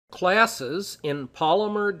classes in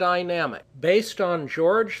polymer dynamics based on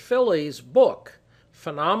George Philly's book,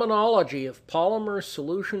 Phenomenology of Polymer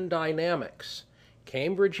Solution Dynamics,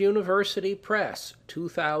 Cambridge University Press,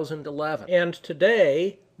 2011. And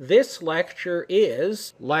today, this lecture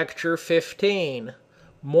is Lecture 15,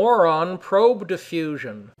 More on Probe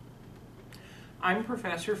Diffusion. I'm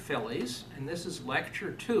Professor Phillies, and this is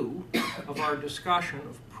Lecture 2 of our discussion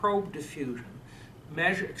of probe diffusion,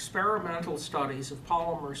 experimental studies of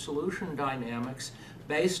polymer solution dynamics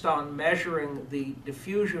based on measuring the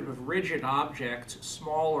diffusion of rigid objects,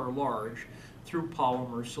 small or large, through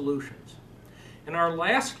polymer solutions. In our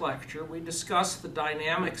last lecture, we discussed the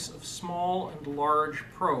dynamics of small and large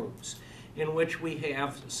probes, in which we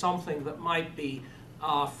have something that might be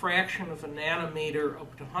a fraction of a nanometer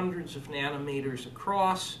up to hundreds of nanometers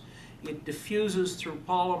across. It diffuses through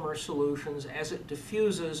polymer solutions. As it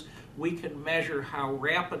diffuses, we can measure how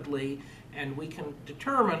rapidly, and we can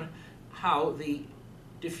determine how the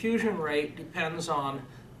diffusion rate depends on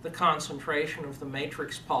the concentration of the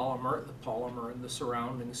matrix polymer, the polymer in the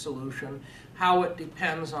surrounding solution, how it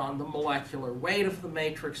depends on the molecular weight of the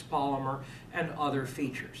matrix polymer, and other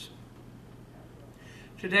features.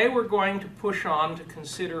 Today we're going to push on to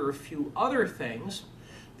consider a few other things.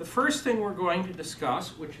 The first thing we're going to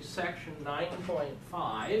discuss, which is section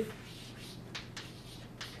 9.5,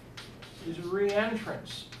 is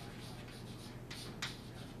reentrance.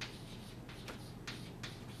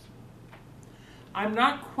 I'm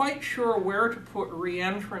not quite sure where to put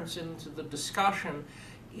reentrance into the discussion.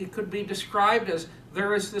 It could be described as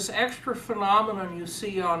there is this extra phenomenon you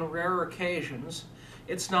see on rare occasions.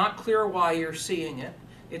 It's not clear why you're seeing it.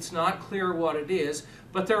 It's not clear what it is,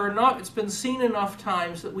 but it's been seen enough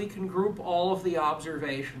times that we can group all of the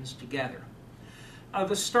observations together.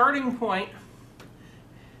 The starting point,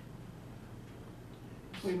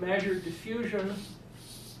 we measure diffusion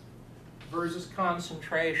versus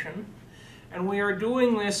concentration, and we are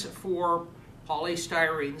doing this for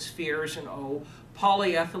polystyrene spheres in O,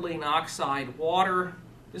 polyethylene oxide water.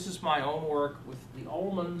 This is my own work with the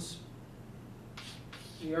Ullmans.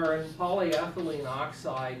 We are in polyethylene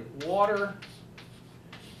oxide water.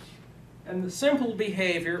 And the simple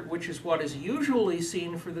behavior, which is what is usually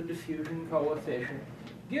seen for the diffusion coefficient,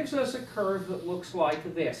 gives us a curve that looks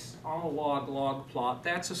like this on a log-log plot.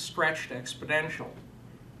 That's a stretched exponential.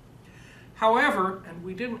 However, and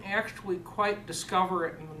we didn't actually quite discover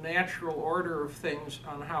it in the natural order of things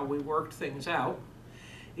on how we worked things out,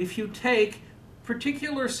 if you take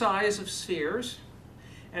particular size of spheres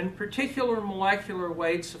and particular molecular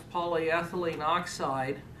weights of polyethylene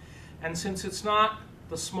oxide, and since it's not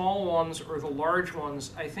the small ones or the large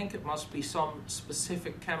ones, I think it must be some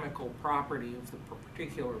specific chemical property of the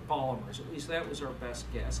particular polymers. At least that was our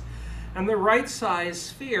best guess. And the right size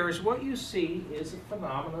spheres, what you see is a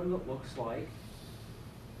phenomenon that looks like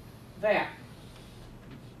that.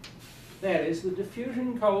 That is, the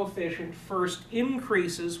diffusion coefficient first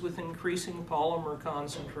increases with increasing polymer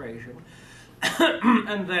concentration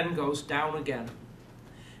and then goes down again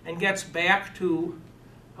and gets back to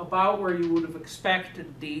about where you would have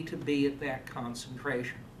expected D to be at that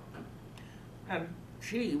concentration. And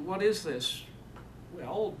gee, what is this?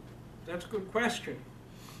 Well, that's a good question.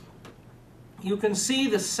 You can see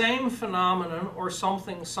the same phenomenon or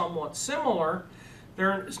something somewhat similar.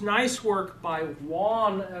 There's nice work by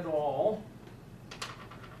Wan et al.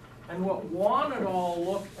 And what Wan et al.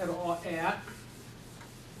 Looked at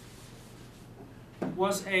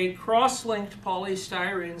was a cross-linked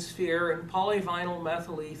polystyrene sphere and polyvinyl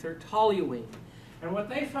methyl ether toluene. And what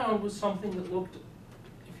they found was something that looked,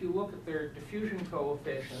 if you look at their diffusion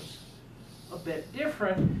coefficients, a bit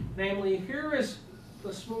different. Namely, here is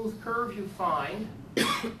the smooth curve you find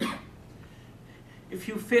if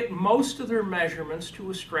you fit most of their measurements to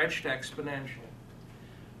a stretched exponential.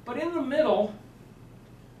 But in the middle,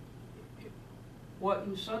 what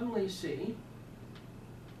you suddenly see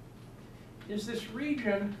is this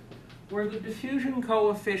region where the diffusion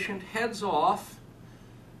coefficient heads off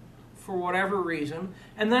for whatever reason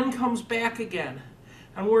and then comes back again.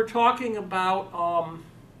 And we're talking about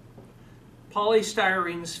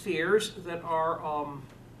polystyrene spheres that are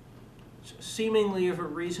seemingly of a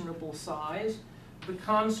reasonable size. The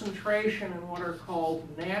concentration in what are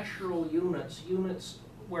called natural units, units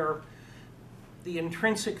where the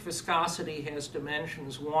intrinsic viscosity has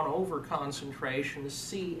dimensions 1 over concentration,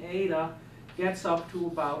 C eta, gets up to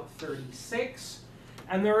about 36.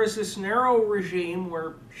 And there is this narrow regime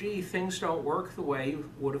where, gee, things don't work the way you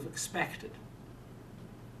would have expected.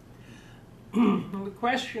 The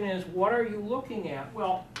question is, what are you looking at?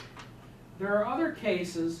 Well, there are other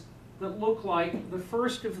cases that look like the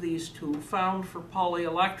first of these two found for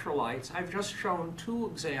polyelectrolytes. I've just shown two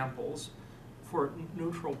examples for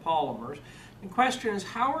neutral polymers. The question is,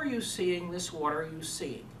 how are you seeing this? What are you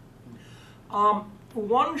seeing?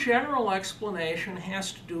 One general explanation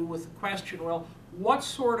has to do with the question, well, what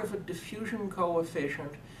sort of a diffusion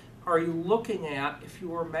coefficient are you looking at if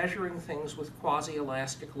you are measuring things with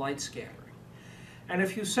quasi-elastic light scattering? And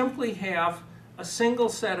if you simply have a single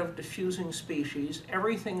set of diffusing species,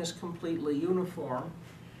 everything is completely uniform,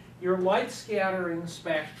 your light scattering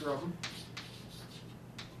spectrum,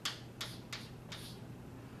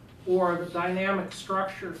 or the dynamic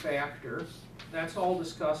structure factor, that's all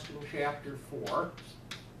discussed in Chapter 4,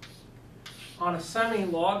 on a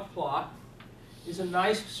semi-log plot is a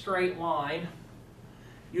nice straight line.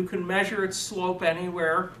 You can measure its slope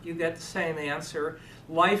anywhere, you get the same answer.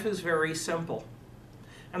 Life is very simple.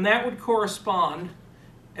 And that would correspond,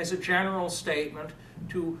 as a general statement,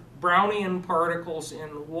 to Brownian particles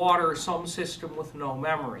in water, some system with no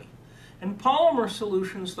memory. In polymer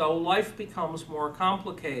solutions, though, life becomes more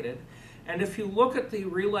complicated. And if you look at the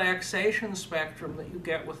relaxation spectrum that you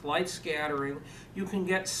get with light scattering, you can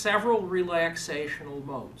get several relaxational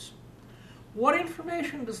modes. What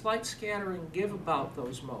information does light scattering give about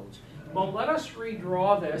those modes? Well, let us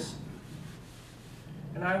redraw this.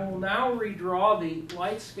 And I will now redraw the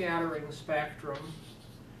light scattering spectrum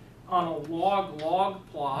on a log-log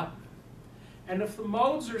plot. And if the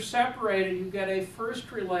modes are separated, you get a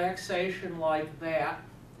first relaxation like that.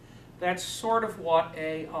 That's sort of what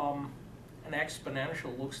an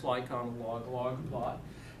exponential looks like on a log-log plot.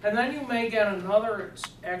 And then you may get another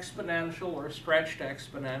exponential or stretched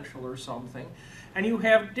exponential or something. And you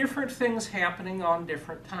have different things happening on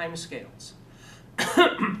different time scales.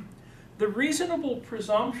 The reasonable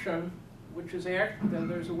presumption, which is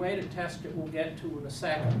there's a way to test it we'll get to in a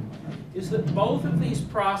second, is that both of these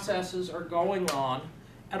processes are going on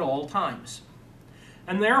at all times.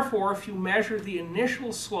 And therefore, if you measure the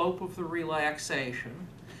initial slope of the relaxation,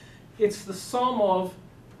 it's the sum of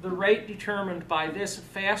the rate determined by this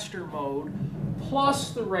faster mode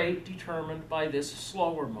plus the rate determined by this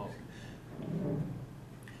slower mode.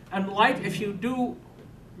 And if you do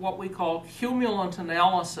what we call cumulant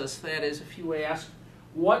analysis, that is, if you ask,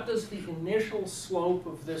 what does the initial slope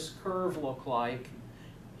of this curve look like?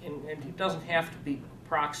 And it doesn't have to be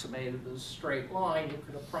approximated as a straight line. You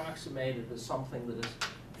can approximate it as something that is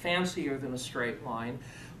fancier than a straight line.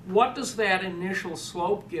 What does that initial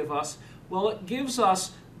slope give us? Well, it gives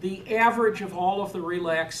us the average of all of the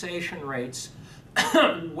relaxation rates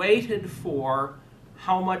weighted for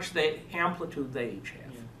how much amplitude they each have.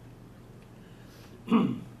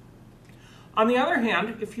 On the other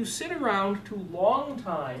hand, if you sit around to long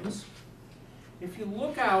times, if you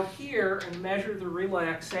look out here and measure the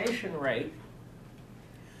relaxation rate,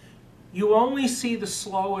 you only see the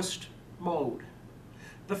slowest mode.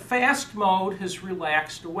 The fast mode has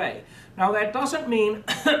relaxed away. Now that doesn't mean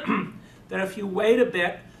that if you wait a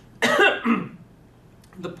bit,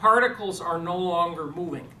 the particles are no longer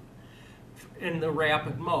moving in the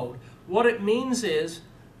rapid mode. What it means is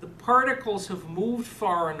the particles have moved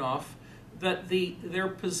far enough that their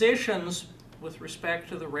positions with respect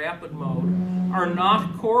to the rapid mode are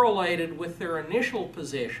not correlated with their initial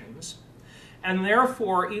positions, and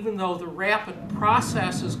therefore, even though the rapid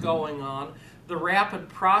process is going on, the rapid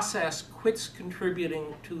process quits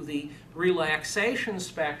contributing to the relaxation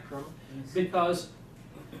spectrum because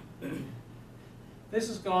this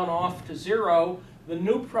has gone off to zero. The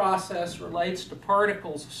new process relates to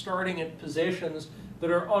particles starting at positions that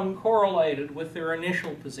are uncorrelated with their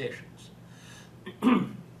initial positions.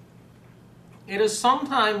 It is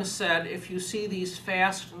sometimes said, if you see these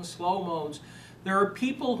fast and slow modes, there are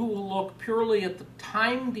people who will look purely at the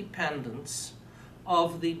time dependence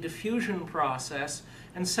of the diffusion process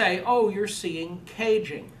and say, oh, you're seeing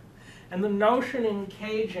caging. And the notion in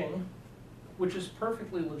caging, which is a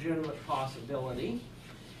perfectly legitimate possibility,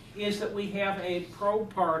 is that we have a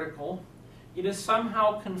probe particle. It is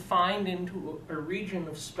somehow confined into a region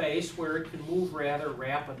of space where it can move rather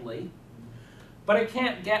rapidly, but it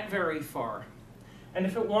can't get very far. And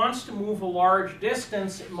if it wants to move a large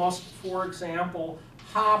distance, it must, for example,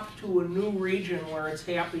 hop to a new region where it's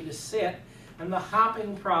happy to sit, and the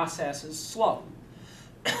hopping process is slow.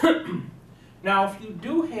 Now, if you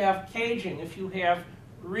do have caging, if you have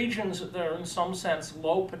regions that are in some sense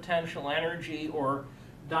low potential energy or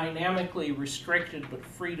dynamically restricted but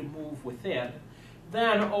free to move within,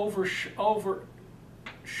 then over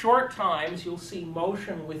short times you'll see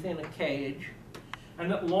motion within a cage,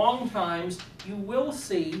 and at long times you will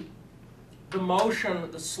see the motion,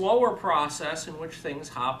 the slower process in which things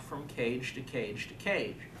hop from cage to cage to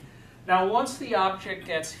cage. Now, once the object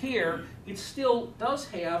gets here, it still does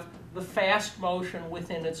have the fast motion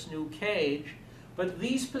within its new cage, but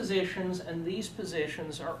these positions and these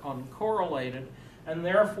positions are uncorrelated, and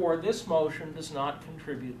therefore this motion does not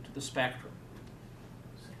contribute to the spectrum.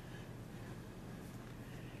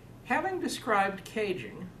 Having described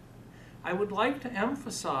caging, I would like to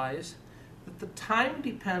emphasize that the time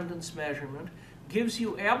dependence measurement gives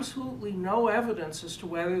you absolutely no evidence as to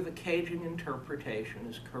whether the caging interpretation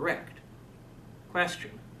is correct.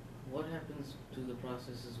 Question. What happens to the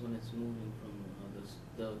processes when it's moving from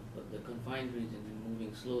the confined region and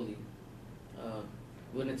moving slowly,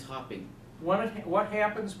 when it's hopping? What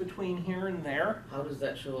happens between here and there? How does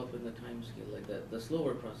that show up in the time scale? Like the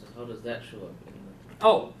slower process, how does that show up in the...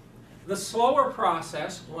 Oh, the slower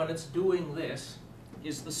process, when it's doing this,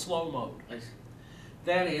 is the slow mode. I see.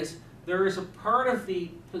 That is, there is a part of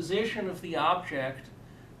the position of the object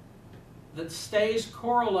that stays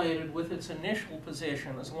correlated with its initial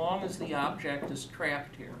position as long as the object is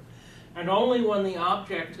trapped here. And only when the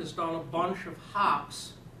object has done a bunch of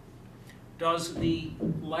hops does the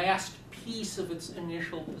last piece of its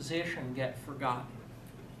initial position get forgotten.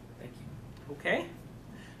 Thank you. Okay?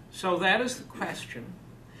 So that is the question.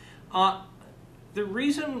 The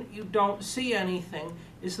reason you don't see anything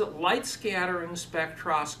is that light scattering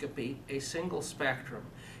spectroscopy, a single spectrum,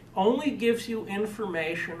 only gives you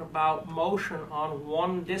information about motion on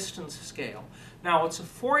one distance scale. Now, it's a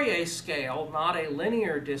Fourier scale, not a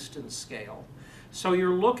linear distance scale. So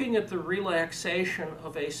you're looking at the relaxation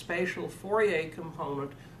of a spatial Fourier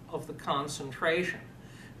component of the concentration.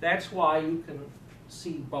 That's why you can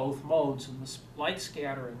see both modes in the light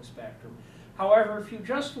scattering spectrum. However, if you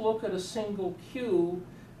just look at a single cube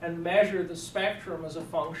and measure the spectrum as a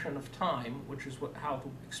function of time, which is how the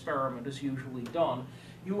experiment is usually done,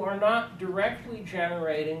 you are not directly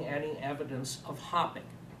generating any evidence of hopping.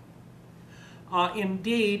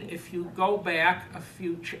 Indeed, if you go back a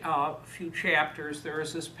few chapters, there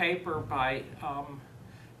is this paper by, I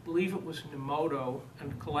believe it was Nemoto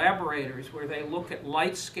and collaborators, where they look at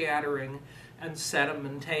light scattering and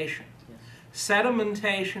sedimentation. Yes.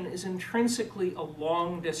 Sedimentation is intrinsically a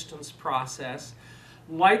long-distance process.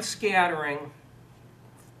 Light scattering,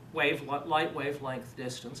 light wavelength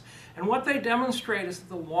distance. And what they demonstrate is that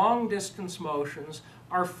the long-distance motions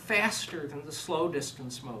are faster than the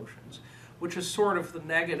slow-distance motions, which is sort of the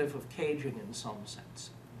negative of caging in some sense.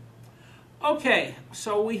 Okay,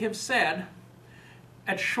 so we have said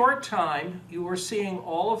at short time you are seeing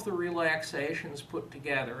all of the relaxations put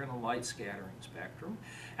together in a light scattering spectrum,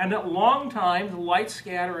 and at long time the light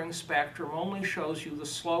scattering spectrum only shows you the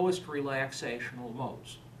slowest relaxational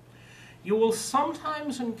modes. You will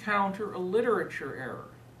sometimes encounter a literature error,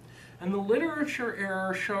 and the literature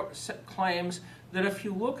error claims that if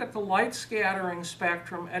you look at the light scattering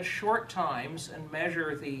spectrum at short times and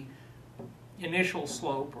measure the initial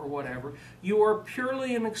slope or whatever, you are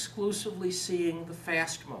purely and exclusively seeing the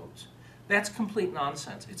fast modes. That's complete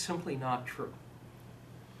nonsense. It's simply not true.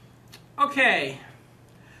 Okay,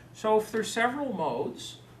 so if there's several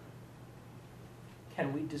modes,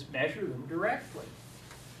 can we just measure them directly?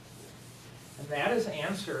 And that is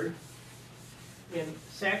answered in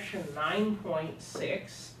section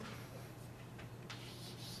 9.6.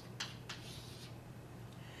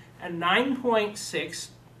 And 9.6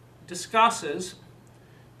 discusses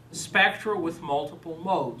spectra with multiple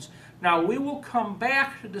modes. Now, we will come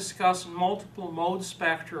back to discuss multiple mode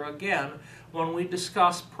spectra again when we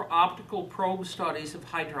discuss optical probe studies of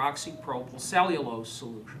hydroxypropyl cellulose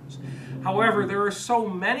solutions. However, there are so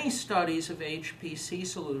many studies of HPC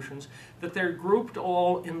solutions that they're grouped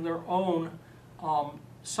all in their own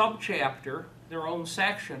subchapter, their own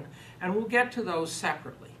section, and we'll get to those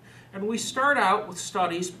separately. And we start out with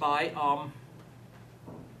studies by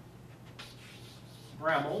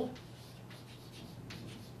Bremel,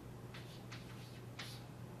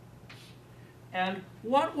 and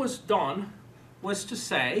what was done was to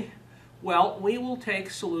say, well, we will take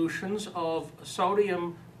solutions of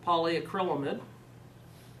sodium polyacrylamide,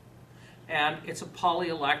 and it's a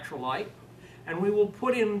polyelectrolyte, and we will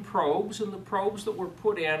put in probes, and the probes that were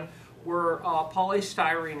put in were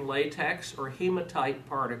polystyrene latex or hematite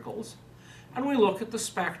particles, and we look at the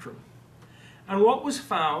spectrum. And what was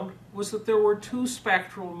found was that there were two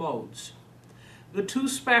spectral modes. The two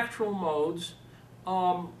spectral modes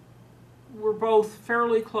were both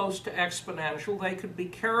fairly close to exponential. They could be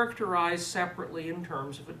characterized separately in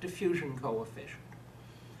terms of a diffusion coefficient.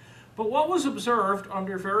 But what was observed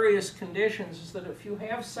under various conditions is that if you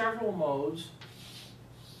have several modes,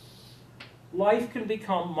 life can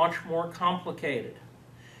become much more complicated.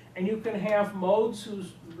 And you can have modes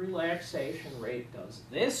whose relaxation rate does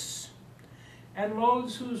this, and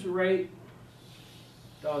modes whose rate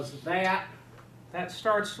does that. That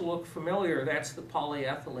starts to look familiar. That's the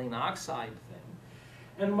polyethylene oxide thing.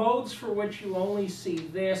 And modes for which you only see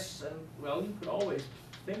this, and well, you could always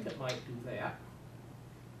think it might do that.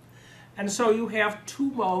 And so you have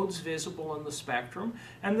two modes visible in the spectrum,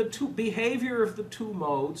 and the behavior of the two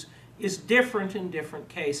modes is different in different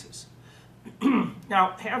cases.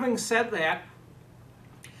 Now, having said that,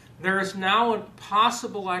 there is now a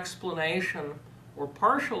possible explanation or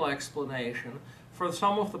partial explanation for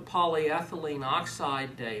some of the polyethylene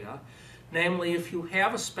oxide data. Namely, if you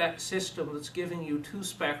have a system that's giving you two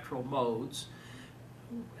spectral modes,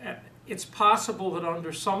 it's possible that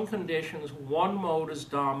under some conditions one mode is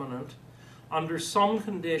dominant, under some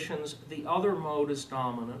conditions the other mode is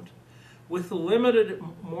dominant. With the limited,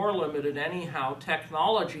 more limited anyhow,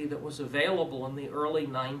 technology that was available in the early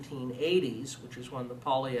 1980s, which is when the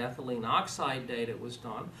polyethylene oxide data was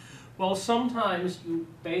done, well, sometimes you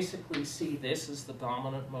basically see this as the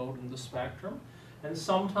dominant mode in the spectrum, and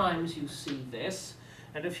sometimes you see this.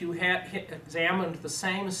 And if you had examined the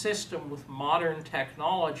same system with modern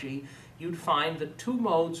technology, you'd find that two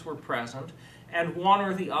modes were present, and one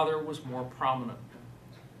or the other was more prominent.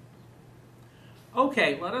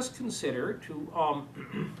 Okay, let us consider to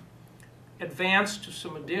advance to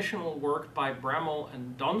some additional work by Bremel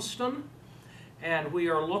and Dunstan. And we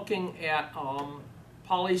are looking at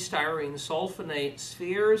polystyrene sulfonate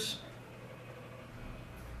spheres.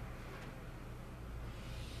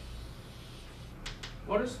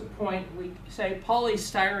 What is the point? We say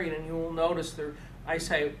polystyrene, and you will notice there, I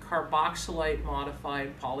say carboxylate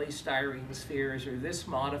modified polystyrene spheres, or this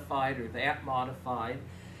modified or that modified.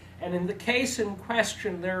 And in the case in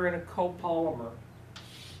question, they're in a copolymer.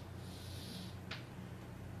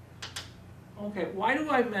 Okay, why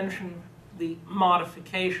do I mention the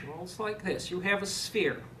modification? Well, it's like this. You have a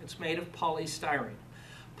sphere. It's made of polystyrene.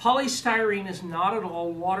 Polystyrene is not at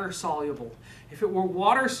all water soluble. If it were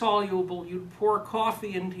water soluble, you'd pour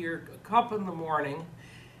coffee into your cup in the morning,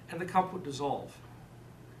 and the cup would dissolve.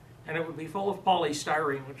 And it would be full of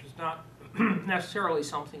polystyrene, which is not necessarily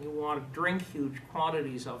something you want to drink huge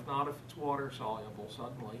quantities of, not if it's water soluble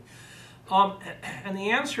suddenly. And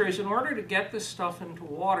the answer is, in order to get this stuff into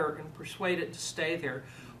water and persuade it to stay there,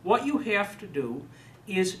 what you have to do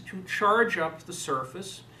is to charge up the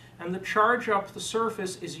surface, and the charge up the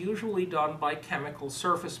surface is usually done by chemical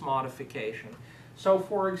surface modification. So,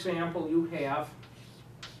 for example, you have,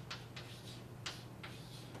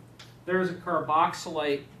 there's a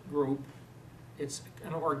carboxylate group. It's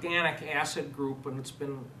an organic acid group, and it's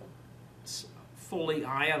been fully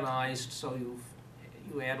ionized, so you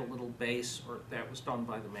add a little base, or that was done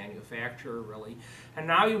by the manufacturer, really. And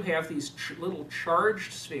now you have these little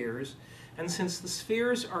charged spheres, and since the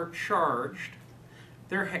spheres are charged,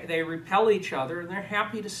 they repel each other, and they're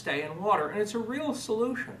happy to stay in water, and it's a real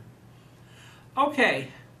solution. Okay,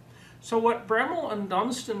 so what Bremel and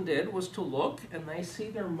Dunstan did was to look, and they see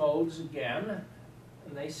their modes again,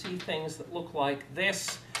 and they see things that look like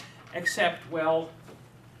this, except, well,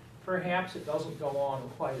 perhaps it doesn't go on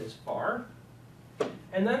quite as far.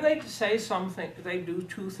 And then they say something, they do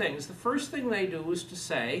two things. The first thing they do is to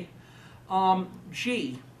say,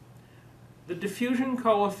 G, the diffusion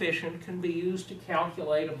coefficient can be used to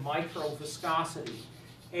calculate a microviscosity.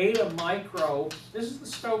 Eta micro, this is the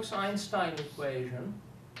Stokes-Einstein equation,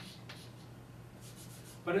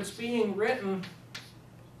 but it's being written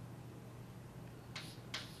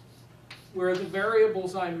where the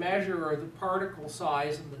variables I measure are the particle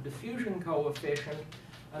size and the diffusion coefficient,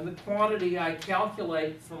 and the quantity I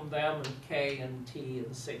calculate from them, and K and T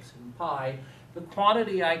and 6 and pi, the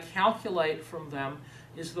quantity I calculate from them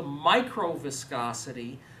is the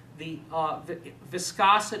microviscosity, the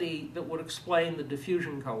viscosity that would explain the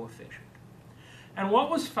diffusion coefficient. And what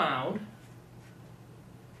was found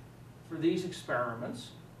for these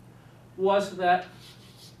experiments was that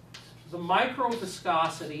the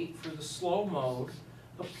microviscosity for the slow mode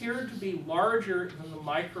appeared to be larger than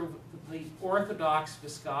the orthodox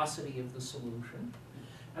viscosity of the solution,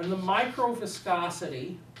 and the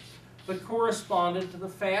microviscosity that corresponded to the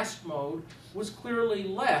fast mode was clearly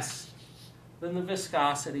less than the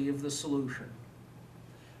viscosity of the solution.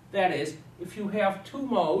 That is, if you have two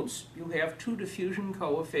modes, you have two diffusion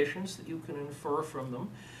coefficients that you can infer from them,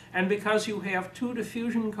 and because you have two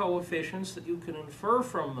diffusion coefficients that you can infer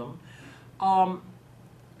from them,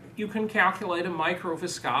 you can calculate a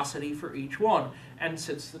microviscosity for each one. And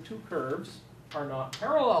since the two curves are not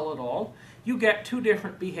parallel at all, you get two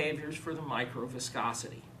different behaviors for the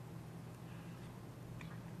microviscosity.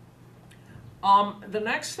 The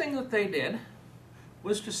next thing that they did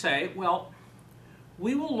was to say, well,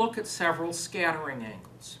 we will look at several scattering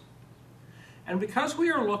angles. And because we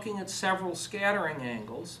are looking at several scattering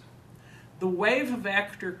angles, the wave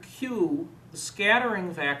vector q, the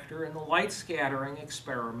scattering vector in the light scattering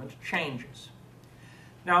experiment, changes.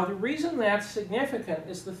 Now, the reason that's significant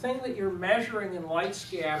is the thing that you're measuring in light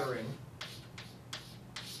scattering,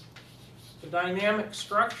 the dynamic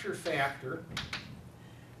structure factor,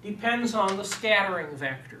 depends on the scattering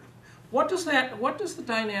vector. What does the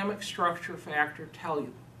dynamic structure factor tell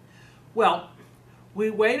you? Well, we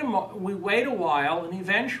wait a while, and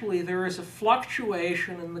eventually there is a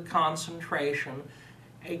fluctuation in the concentration,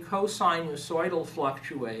 a cosinusoidal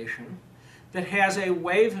fluctuation, that has a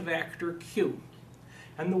wave vector q.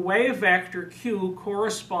 And the wave vector q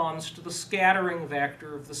corresponds to the scattering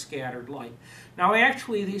vector of the scattered light. Now,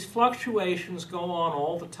 actually, these fluctuations go on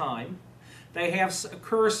all the time. They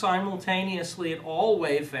occur simultaneously at all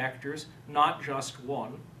wave vectors, not just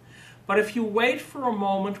one. But if you wait for a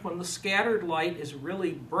moment when the scattered light is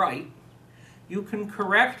really bright, you can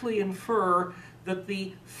correctly infer that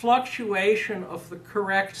the fluctuation of the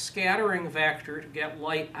correct scattering vector to get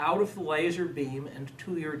light out of the laser beam and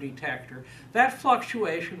to your detector, that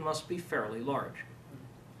fluctuation must be fairly large.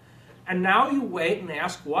 And now you wait and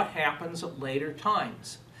ask what happens at later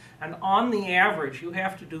times. And on the average, you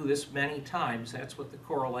have to do this many times, that's what the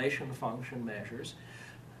correlation function measures,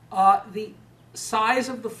 the size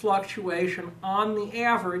of the fluctuation on the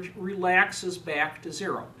average relaxes back to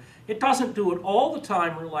zero. It doesn't do it all the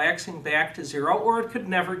time relaxing back to zero, or it could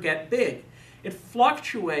never get big. It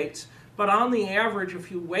fluctuates, but on the average,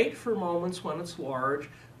 if you wait for moments when it's large,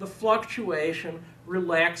 the fluctuation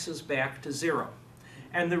relaxes back to zero.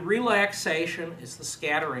 And the relaxation is the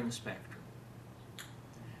scattering spectrum.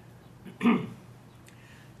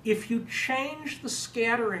 If you change the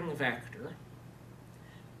scattering vector,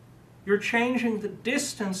 you're changing the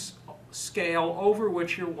distance scale over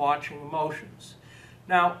which you're watching motions.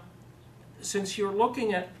 Now, since you're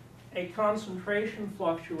looking at a concentration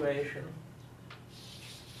fluctuation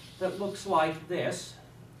that looks like this,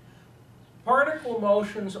 particle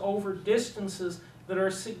motions over distances that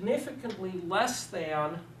are significantly less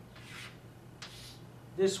than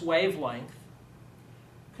this wavelength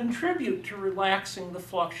contribute to relaxing the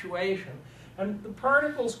fluctuation. And the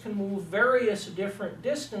particles can move various different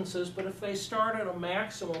distances, but if they start at a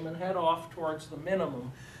maximum and head off towards the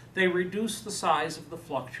minimum, they reduce the size of the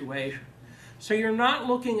fluctuation. So you're not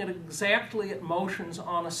looking exactly at motions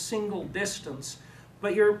on a single distance,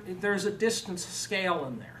 but there's a distance scale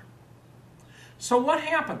in there. So what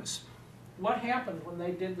happens? What happened when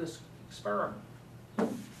they did this experiment?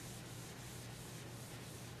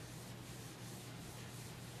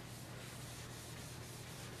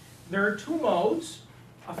 There are two modes,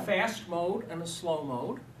 a fast mode and a slow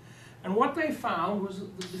mode. And what they found was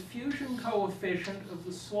that the diffusion coefficient of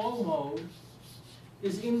the slow mode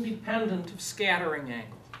is independent of scattering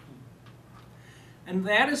angle. And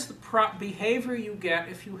that is the behavior you get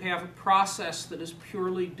if you have a process that is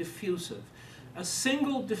purely diffusive. A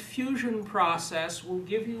single diffusion process will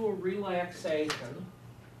give you a relaxation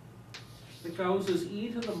that goes as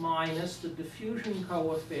e to the minus the diffusion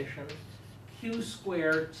coefficient q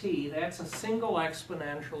squared t. That's a single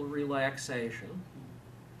exponential relaxation.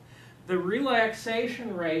 The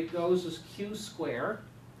relaxation rate goes as q squared.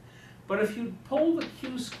 But if you pull the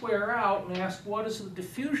q squared out and ask what is the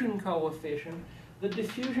diffusion coefficient, the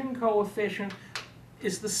diffusion coefficient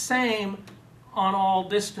is the same on all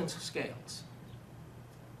distance scales.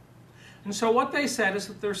 And so what they said is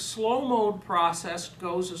that their slow mode process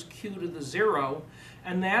goes as q to the 0,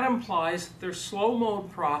 and that implies that their slow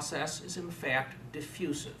mode process is in fact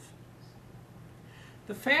diffusive.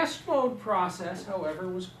 The fast mode process, however,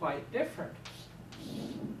 was quite different.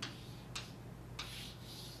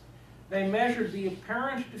 They measured the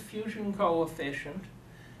apparent diffusion coefficient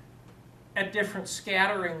at different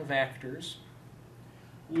scattering vectors.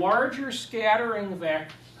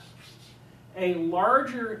 A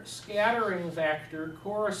larger scattering vector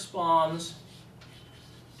corresponds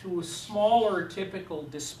to a smaller typical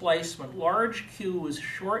displacement. Large q is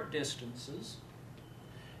short distances.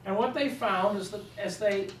 And what they found is that as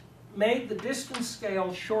they made the distance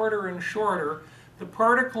scale shorter and shorter, the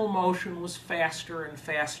particle motion was faster and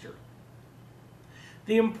faster.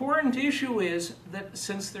 The important issue is that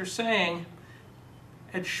since they're saying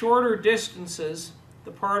at shorter distances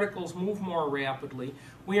the particles move more rapidly,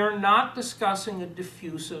 we are not discussing a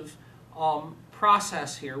diffusive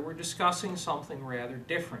process here. We're discussing something rather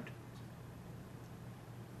different.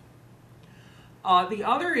 The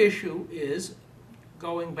other issue is,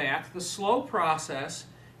 going back, the slow process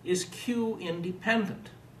is q independent.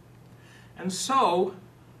 And so,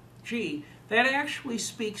 that actually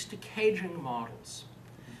speaks to caging models.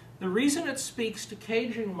 The reason it speaks to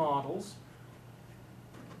caging models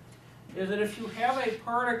is that if you have a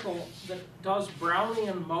particle that does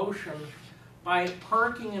Brownian motion by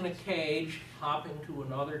parking in a cage, hopping to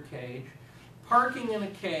another cage, parking in a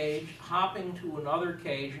cage, hopping to another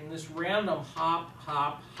cage, and this random hop,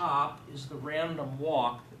 hop, hop is the random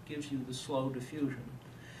walk that gives you the slow diffusion.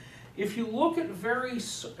 If you look at very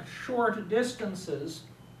short distances,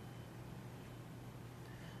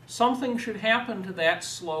 something should happen to that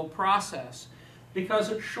slow process,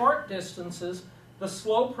 because at short distances, the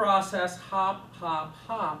slow process, hop, hop,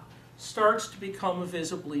 hop, starts to become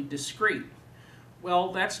visibly discrete.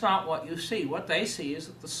 Well, that's not what you see. What they see is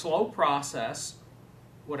that the slow process,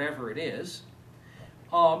 whatever it is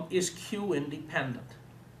Q independent.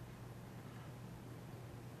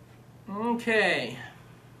 Okay.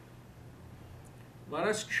 Let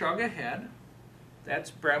us chug ahead.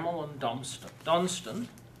 That's Bremel and Dunstan.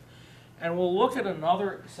 And we'll look at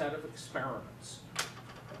another set of experiments.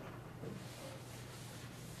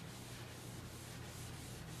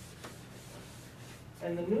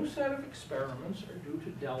 And the new set of experiments are due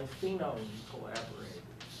to Delfino and collaborators.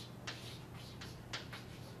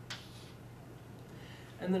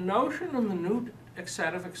 And the notion in the new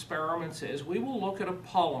set of experiments is we will look at a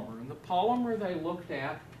polymer. And the polymer they looked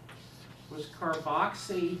at was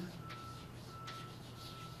carboxy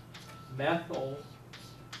methyl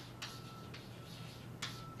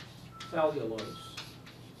cellulose.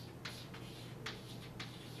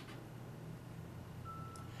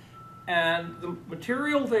 And the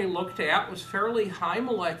material they looked at was fairly high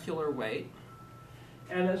molecular weight,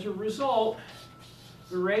 and as a result,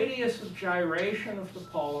 the radius of gyration of the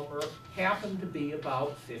polymer happened to be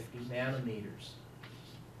about 50 nanometers.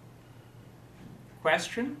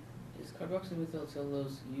 Question? Is carboxymethyl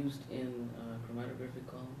cellulose used in chromatographic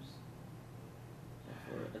columns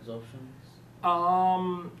for adsorptions?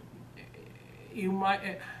 You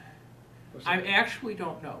might. I actually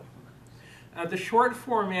don't know. The short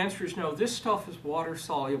form answer is no. This stuff is water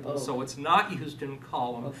soluble, so it's not used in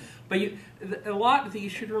column. Okay. But you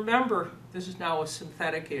should remember, this is now a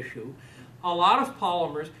synthetic issue. A lot of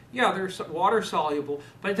polymers, yeah, they're water soluble,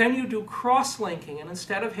 but then you do cross-linking, and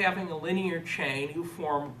instead of having a linear chain, you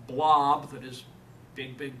form blob that is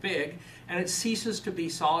big, big, big, and it ceases to be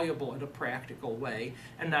soluble in a practical way,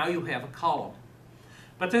 and now you have a column.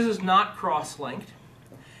 But this is not cross-linked,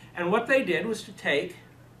 and what they did was to take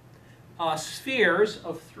spheres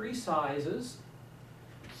of three sizes,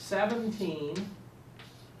 17,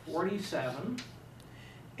 47,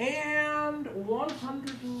 and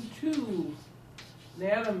 102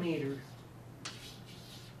 nanometer.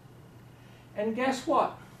 And guess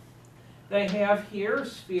what? They have here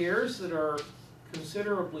spheres that are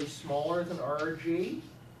considerably smaller than RG,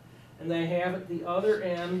 and they have at the other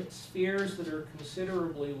end spheres that are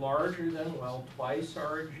considerably larger than, well, twice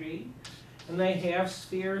RG. And they have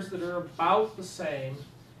spheres that are about the same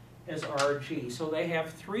as RG. So they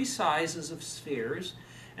have three sizes of spheres,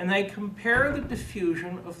 and they compare the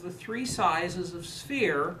diffusion of the three sizes of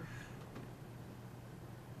sphere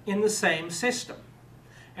in the same system.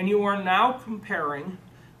 And you are now comparing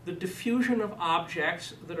the diffusion of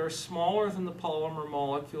objects that are smaller than the polymer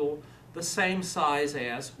molecule, the same size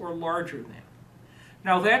as, or larger than.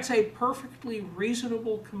 Now that's a perfectly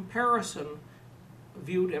reasonable comparison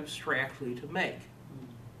viewed abstractly to make.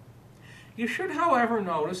 You should, however,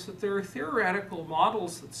 notice that there are theoretical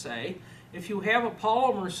models that say if you have a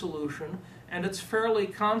polymer solution and it's fairly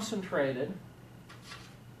concentrated,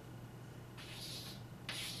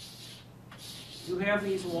 you have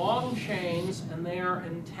these long chains and they are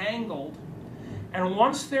entangled. And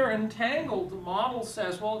once they're entangled, the model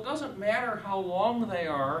says, well, it doesn't matter how long they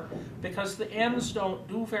are because the ends don't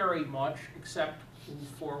do very much except move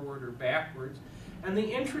forward or backwards. And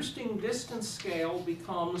the interesting distance scale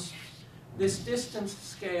becomes this distance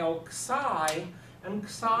scale psi, and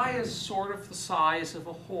psi is sort of the size of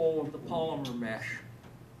a hole in the polymer mesh.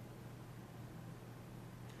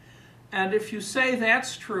 And if you say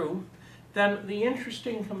that's true, then the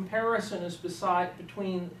interesting comparison is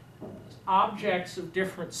between objects of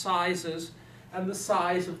different sizes and the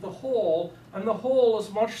size of the hole, and the hole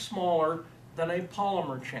is much smaller than a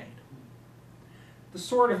polymer chain. The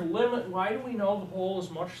sort of limit, why do we know the hole is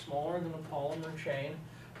much smaller than a polymer chain?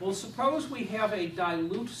 Well, suppose we have a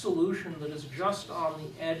dilute solution that is just on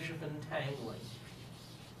the edge of entangling.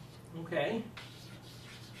 Okay?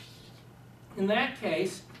 In that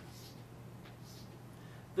case,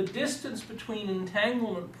 the distance between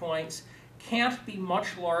entanglement points can't be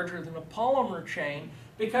much larger than a polymer chain,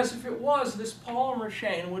 because if it was, this polymer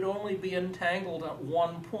chain would only be entangled at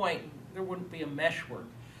one point. there wouldn't be a meshwork.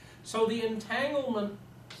 So the entanglement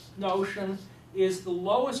notion is the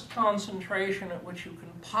lowest concentration at which you can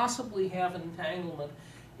possibly have entanglement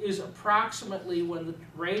is approximately when the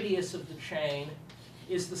radius of the chain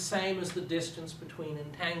is the same as the distance between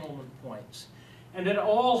entanglement points. And at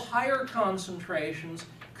all higher concentrations,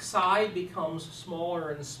 psi becomes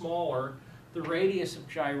smaller and smaller. The radius of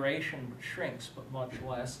gyration shrinks, but much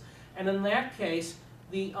less. And in that case,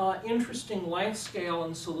 the interesting length scale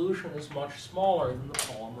in solution is much smaller than the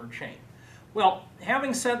polymer chain. Well,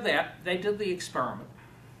 having said that, they did the experiment.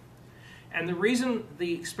 And the reason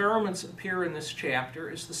the experiments appear in this chapter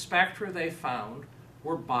is the spectra they found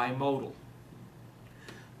were bimodal.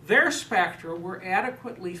 Their spectra were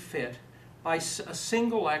adequately fit by a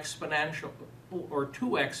single exponential or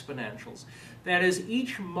two exponentials. That is,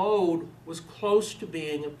 each mode was close to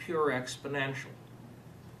being a pure exponential.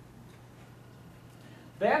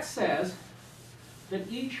 That says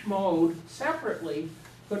that each mode separately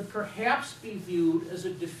could perhaps be viewed as a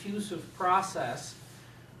diffusive process,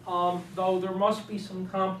 though there must be some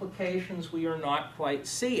complications we are not quite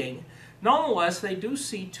seeing. Nonetheless, they do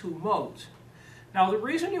see two modes. Now, the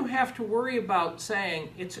reason you have to worry about saying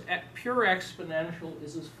it's a pure exponential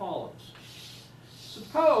is as follows.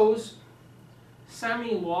 Suppose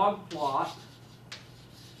semi-log plot,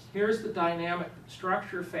 here's the dynamic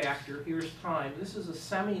structure factor, here's time. This is a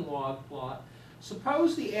semi-log plot.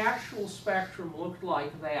 Suppose the actual spectrum looked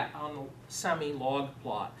like that on the semi-log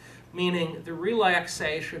plot, meaning the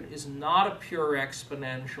relaxation is not a pure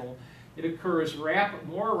exponential. It occurs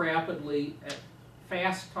more rapidly at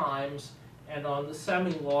fast times, and on the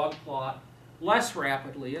semi-log plot, less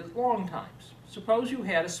rapidly at long times. Suppose you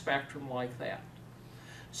had a spectrum like that.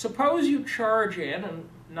 Suppose you charge in, and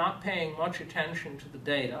not paying much attention to the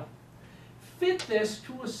data, fit this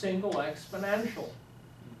to a single exponential.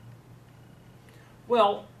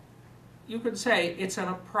 Well, you could say it's an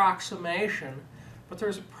approximation, but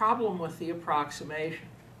there's a problem with the approximation.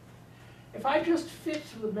 If I just fit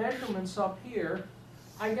to the measurements up here,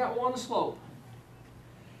 I got one slope.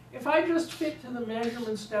 If I just fit to the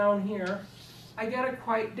measurements down here, I get a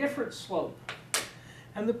quite different slope.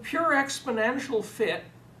 And the pure exponential fit,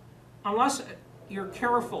 unless you're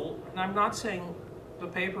careful, and I'm not saying the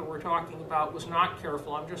paper we're talking about was not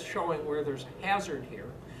careful, I'm just showing where there's a hazard here.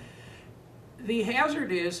 The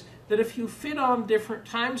hazard is that if you fit on different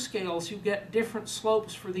time scales, you get different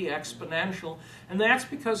slopes for the exponential, and that's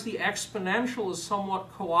because the exponential is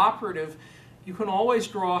somewhat cooperative. You can always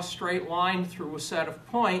draw a straight line through a set of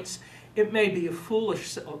points. It may be a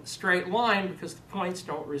foolish straight line because the points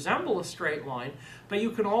don't resemble a straight line, but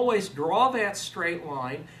you can always draw that straight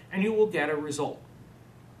line and you will get a result.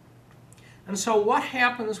 And so what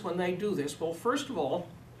happens when they do this? Well, first of all,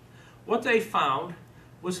 what they found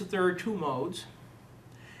was that there are two modes,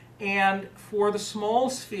 and for the small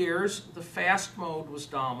spheres, the fast mode was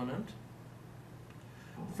dominant.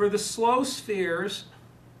 For the slow spheres,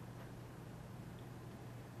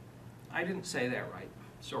 I didn't say that right,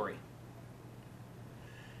 sorry.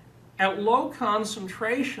 At low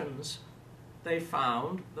concentrations, they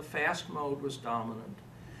found the fast mode was dominant.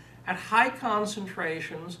 At high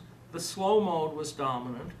concentrations, the slow mode was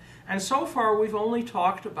dominant. And so far, we've only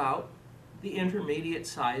talked about the intermediate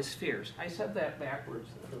size spheres. I said that backwards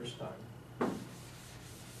the first time.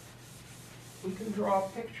 We can draw a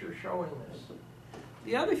picture showing this.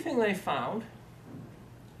 The other thing they found,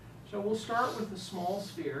 so we'll start with the small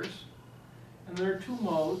spheres, and there are two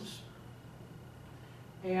modes.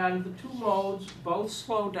 And the two modes both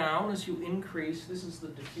slow down as you increase. This is the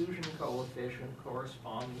diffusion coefficient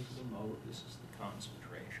corresponding to the mode. This is the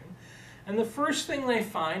concentration. And the first thing they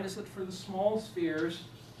find is that for the small spheres,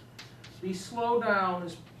 the slowdown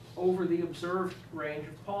is over the observed range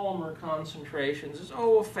of polymer concentrations is,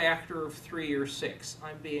 a factor of 3 or 6.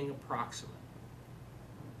 I'm being approximate.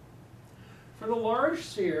 For the large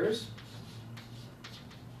spheres,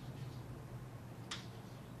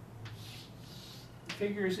 the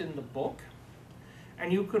figure's in the book,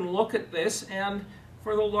 and you can look at this, and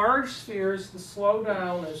for the large spheres, the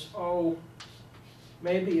slowdown is,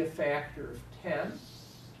 maybe a factor of 10.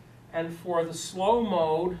 And for the slow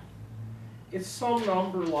mode, it's some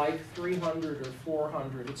number like 300 or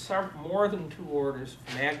 400. It's more than 2 orders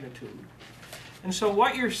of magnitude. And so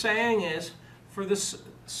what you're saying is, for the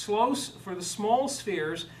small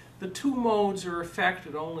spheres, the two modes are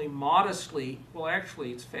affected only modestly. Well,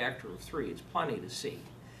 actually, it's a factor of 3. It's plenty to see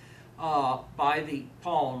by the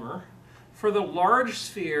polymer. For the large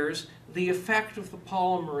spheres, the effect of the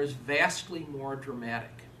polymer is vastly more dramatic.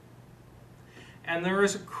 And there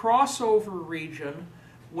is a crossover region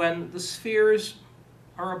when the spheres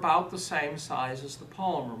are about the same size as the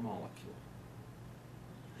polymer molecule.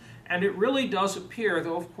 And it really does appear,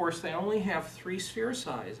 though of course they only have 3 sphere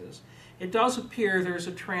sizes, it does appear there's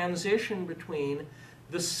a transition between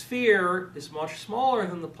the sphere is much smaller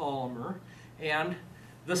than the polymer and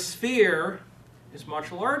the sphere is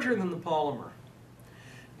much larger than the polymer.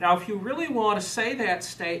 Now, if you really want to say that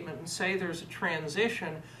statement and say there's a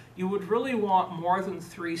transition, you would really want more than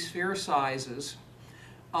 3 sphere sizes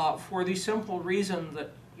for the simple reason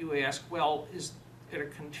that you ask, well, is it a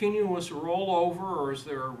continuous rollover, or is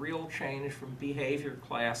there a real change from behavior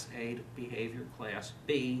class A to behavior class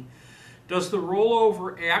B? Does the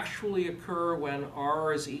rollover actually occur when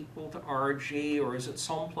R is equal to RG, or is it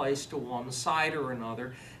someplace to one side or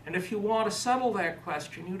another? And if you want to settle that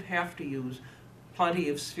question, you'd have to use plenty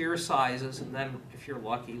of sphere sizes, and then, if you're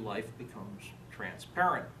lucky, life becomes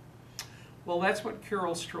transparent. Well, that's what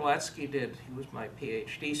Kirill Streletsky did. He was my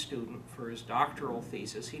PhD student for his doctoral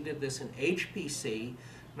thesis. He did this in HPC,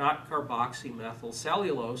 not carboxymethyl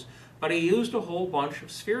cellulose, but he used a whole bunch of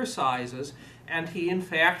sphere sizes, and he in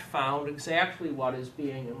fact found exactly what is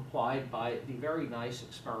being implied by the very nice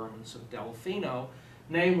experiments of Delfino.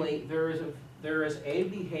 Namely, there is a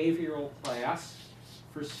behavioral class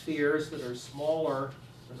for spheres that are smaller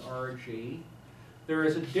than RG. There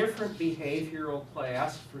is a different behavioral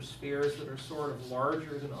class for spheres that are sort of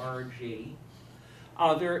larger than RG.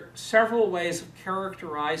 There are several ways of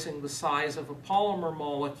characterizing the size of a polymer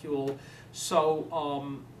molecule. So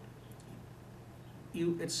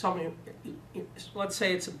let's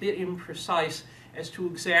say it's a bit imprecise as to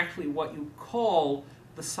exactly what you call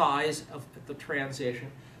the size of the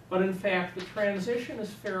transition. But in fact, the transition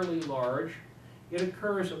is fairly large. It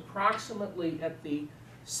occurs approximately at the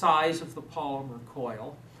size of the polymer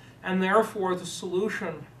coil, and therefore the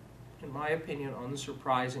solution, in my opinion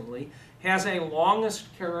unsurprisingly, has a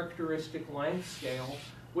longest characteristic length scale,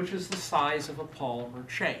 which is the size of a polymer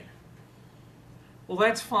chain. Well,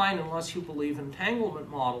 that's fine unless you believe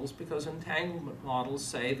entanglement models, because entanglement models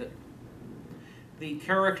say that the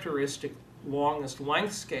characteristic longest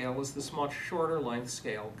length scale is this much shorter length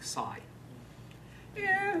scale, psi.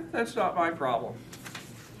 Yeah, that's not my problem.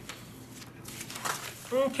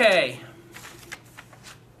 Okay.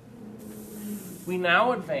 We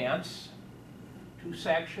now advance to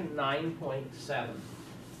section 9.7.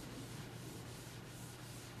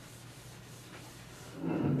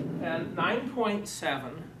 And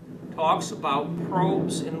 9.7 talks about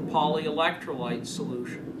probes in polyelectrolyte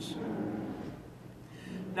solutions.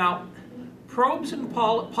 Now, probes in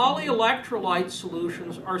polyelectrolyte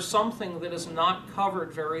solutions are something that is not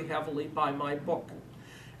covered very heavily by my book.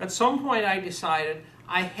 At some point I decided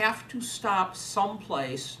I have to stop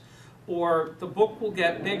someplace, or the book will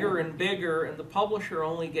get bigger and bigger, and the publisher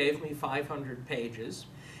only gave me 500 pages.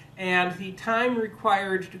 And the time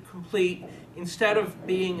required to complete, instead of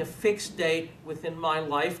being a fixed date within my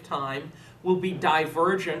lifetime, will be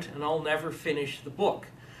divergent, and I'll never finish the book.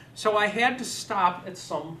 So I had to stop at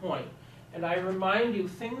some point. And I remind you,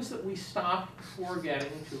 things that we stopped before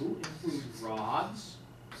getting to include rods,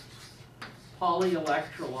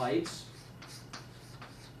 polyelectrolytes,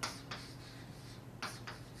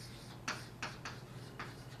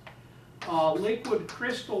 liquid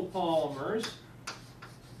crystal polymers,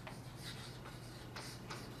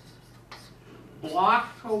 block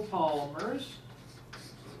copolymers,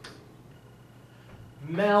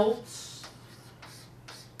 melts,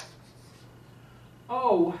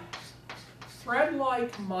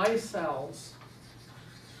 thread-like micelles.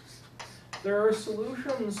 There are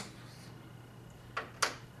solutions,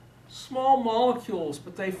 small molecules,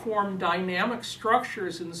 but they form dynamic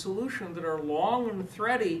structures in solution that are long and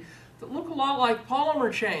thready that look a lot like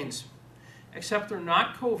polymer chains, except they're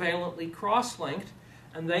not covalently cross-linked,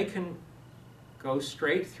 and they can go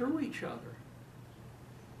straight through each other.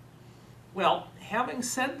 Well, having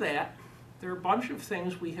said that, there are a bunch of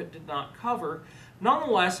things we did not cover.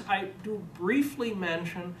 Nonetheless, I do briefly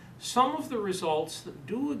mention some of the results that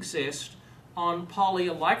do exist on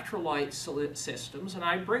polyelectrolyte systems, and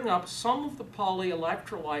I bring up some of the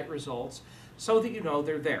polyelectrolyte results so that you know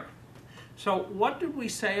they're there. So what did we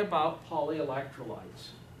say about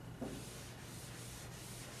polyelectrolytes?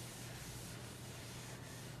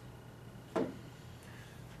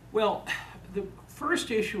 Well, the first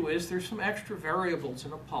issue is there's some extra variables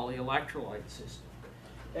in a polyelectrolyte system.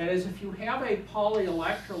 That is, if you have a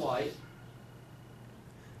polyelectrolyte,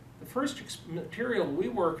 the first material we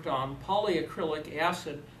worked on, polyacrylic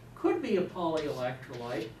acid, could be a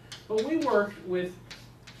polyelectrolyte, but we worked with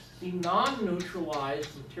the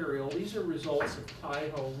non-neutralized material. These are results of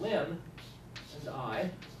Taiho Lin and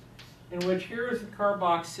I. in which here's the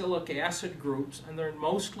carboxylic acid groups, and they're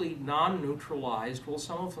mostly non-neutralized. Well,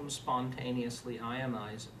 some of them spontaneously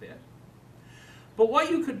ionize a bit. But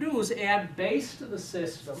what you could do is add base to the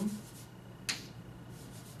system,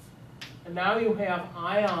 and now you have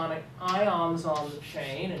ions on the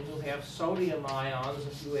chain, and you have sodium ions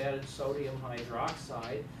if you added sodium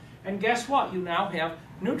hydroxide. And guess what? You now have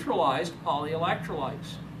neutralized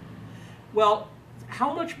polyelectrolytes. Well,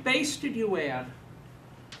 how much base did you add?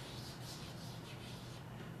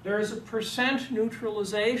 There is a percent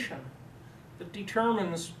neutralization that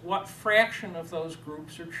determines what fraction of those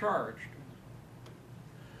groups are charged.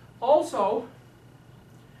 Also,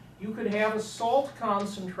 you could have a salt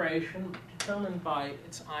concentration determined by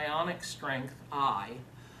its ionic strength, I,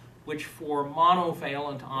 which for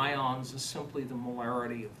monovalent ions is simply the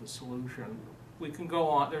molarity of the solution. We can go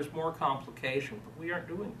on, there's more complication, but we aren't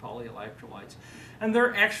doing polyelectrolytes. And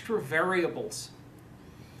they're extra variables.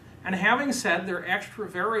 And having said they're extra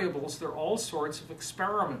variables, there are all sorts of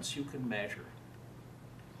experiments you can measure.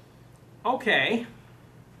 Okay.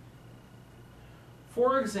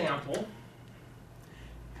 For example,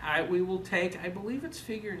 we will take, I believe it's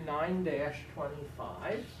figure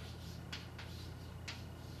 9-25.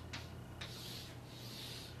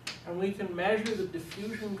 And we can measure the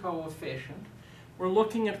diffusion coefficient. We're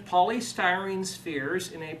looking at polystyrene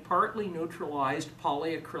spheres in a partly neutralized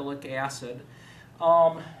polyacrylic acid.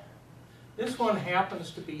 This one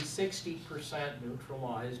happens to be 60%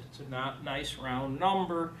 neutralized. It's a nice round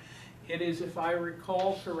number. It is, if I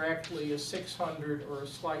recall correctly, a 600 or a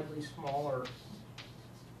slightly smaller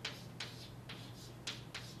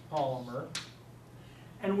polymer.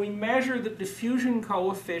 And we measure the diffusion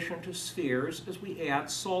coefficient of spheres as we add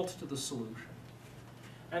salt to the solution.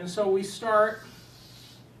 And so we start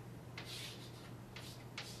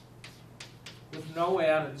with no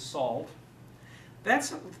added salt.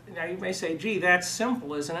 Now you may say, gee, that's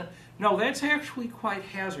simple, isn't it? No, that's actually quite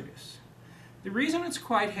hazardous. The reason it's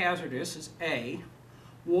quite hazardous is A,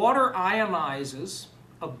 water ionizes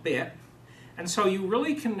a bit, and so you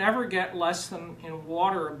really can never get less than in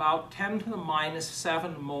water about 10 to the minus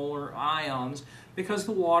 7 molar ions because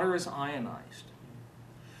the water is ionized.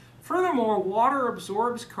 Furthermore, water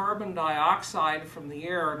absorbs carbon dioxide from the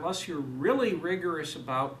air unless you're really rigorous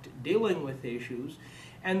about dealing with issues,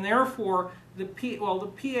 and therefore the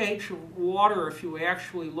pH of water, if you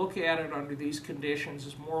actually look at it under these conditions,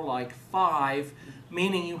 is more like 5,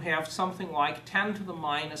 meaning you have something like 10 to the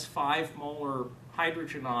minus 5 molar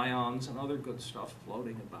hydrogen ions and other good stuff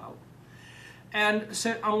floating about. And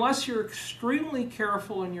so unless you're extremely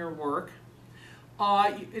careful in your work,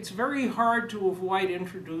 it's very hard to avoid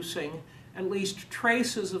introducing at least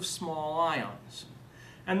traces of small ions.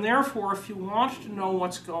 And therefore, if you want to know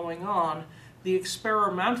what's going on, the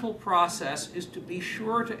experimental process is to be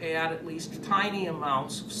sure to add at least tiny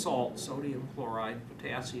amounts of salt, sodium chloride,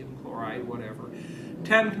 potassium chloride, whatever,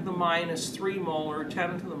 10 to the minus 3 molar,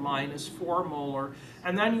 10 to the minus 4 molar,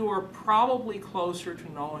 and then you are probably closer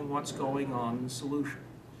to knowing what's going on in the solution.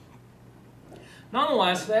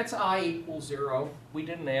 Nonetheless, that's I equals 0. We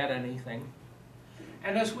didn't add anything.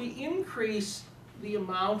 And as we increase the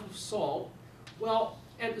amount of salt, well,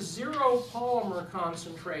 at 0 polymer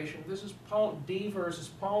concentration, this is D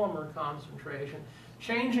versus polymer concentration,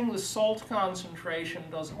 changing the salt concentration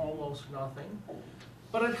does almost nothing.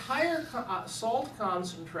 But at higher salt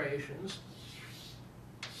concentrations,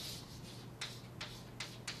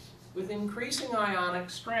 with increasing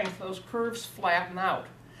ionic strength, those curves flatten out.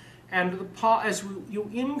 And as you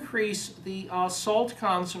increase the salt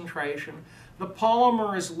concentration, the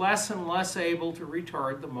polymer is less and less able to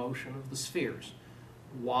retard the motion of the spheres.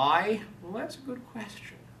 Why? Well, that's a good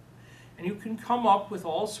question. And you can come up with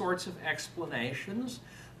all sorts of explanations.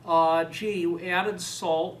 Gee, you added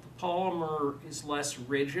salt, the polymer is less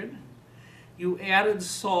rigid. You added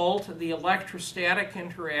salt, the electrostatic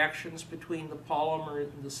interactions between the polymer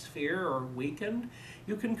and the sphere are weakened.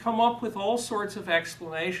 You can come up with all sorts of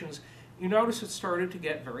explanations. You notice it started to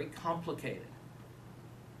get very complicated.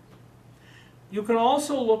 You can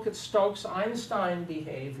also look at Stokes-Einstein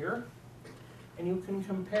behavior, and you can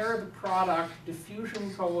compare the product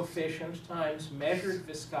diffusion coefficient times measured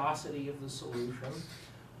viscosity of the solution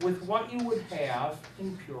with what you would have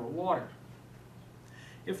in pure water.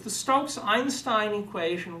 If the Stokes-Einstein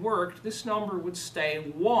equation worked, this number would stay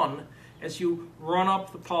 1 as you run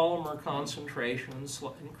up the polymer concentration and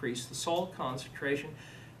increase the salt concentration.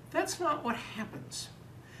 That's not what happens.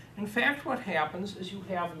 In fact, what happens is you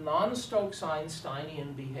have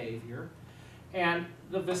non-Stokes-Einsteinian behavior, and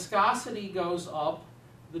the viscosity goes up,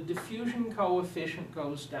 the diffusion coefficient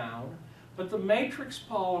goes down, But the matrix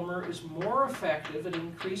polymer is more effective at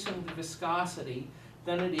increasing the viscosity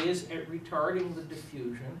than it is at retarding the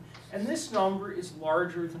diffusion, and this number is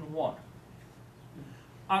larger than 1.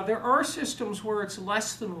 There are systems where it's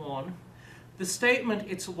less than 1. The statement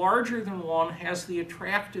 "it's larger than 1" has the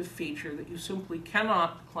attractive feature that you simply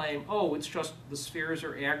cannot claim, oh, it's just the spheres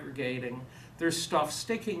are aggregating, there's stuff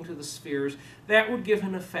sticking to the spheres. That would give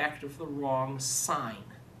an effect of the wrong sign.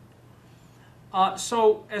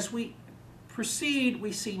 So as we proceed,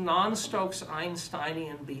 we see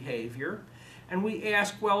non-Stokes-Einsteinian behavior, and we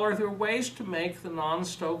ask, well, are there ways to make the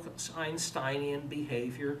non-Stokes-Einsteinian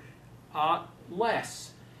behavior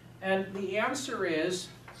less? And the answer is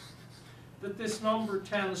that this number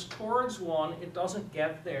tends towards 1. It doesn't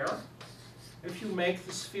get there. If you make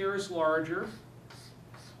the spheres larger,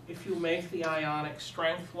 if you make the ionic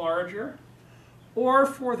strength larger, or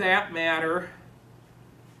for that matter,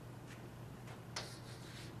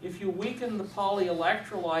 if you weaken the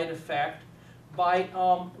polyelectrolyte effect by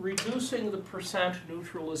reducing the percent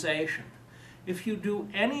neutralization. If you do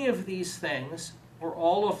any of these things, or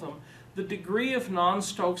all of them, the degree of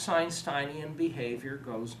non-Stokes-Einsteinian behavior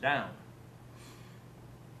goes down.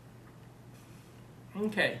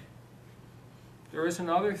 Okay, there is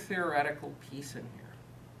another theoretical piece in here.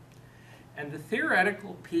 And the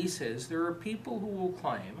theoretical piece is there are people who will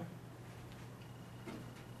claim,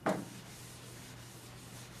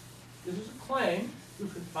 this is a claim, you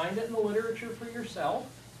can find it in the literature for yourself,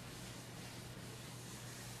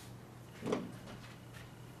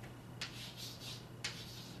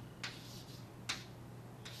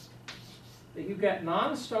 that you get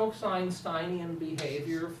non-Stokes-Einsteinian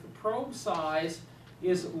behavior if the probe size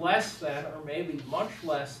is less than, or maybe much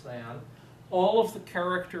less than, all of the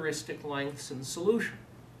characteristic lengths in solution.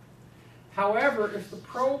 However, if the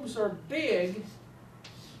probes are big,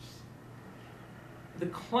 the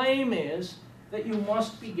claim is that you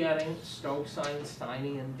must be getting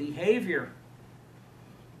Stokes-Einsteinian behavior.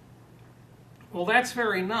 Well, that's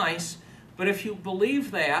very nice, but if you believe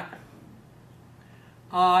that,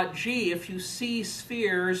 gee, if you see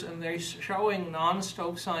spheres and they're showing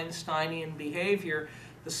non-Stokes-Einsteinian behavior,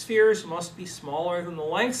 the spheres must be smaller than the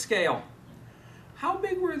length scale. How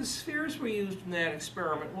big were the spheres we used in that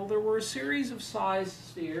experiment? Well, there were a series of size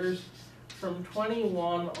spheres from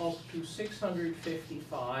 21 up to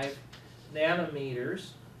 655 nanometers.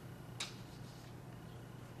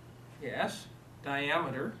 Yes,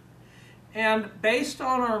 diameter. And based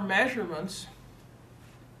on our measurements,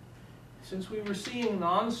 since we were seeing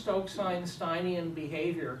non-Stokes-Einsteinian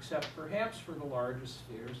behavior, except perhaps for the largest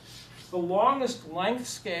spheres, the longest length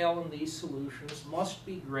scale in these solutions must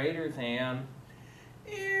be greater than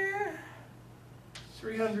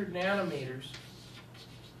 300 nanometers.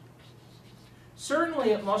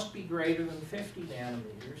 Certainly it must be greater than 50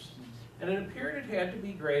 nanometers, and it appeared it had to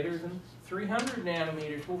be greater than 300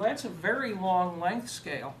 nanometers. Well, that's a very long length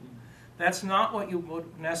scale. That's not what you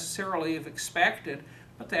would necessarily have expected,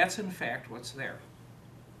 but that's in fact what's there.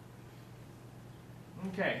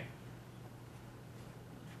 Okay.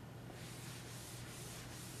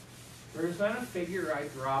 There's then a figure I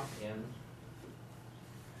dropped in.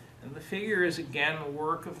 And the figure is again a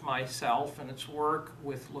work of myself, and it's work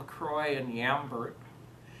with LaCroix and Yambert.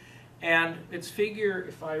 And it's figure,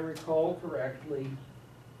 if I recall correctly,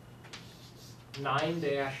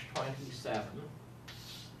 9-27.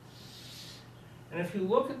 And if you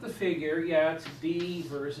look at the figure, yeah, it's D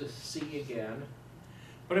versus C again.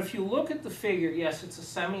 But if you look at the figure, yes, it's a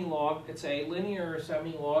semi-log, it's a linear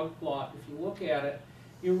semi-log plot. If you look at it,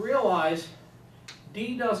 you realize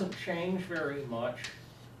D doesn't change very much.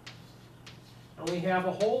 And we have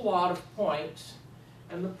a whole lot of points,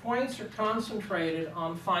 and the points are concentrated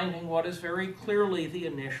on finding what is very clearly the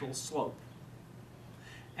initial slope.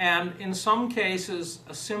 And in some cases,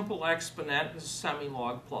 a simple exponent is a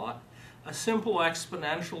semi-log plot. A simple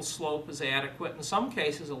exponential slope is adequate. In some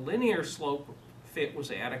cases, a linear slope fit was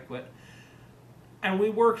adequate. And we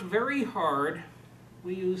worked very hard.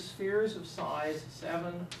 We used spheres of size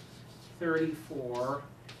 734,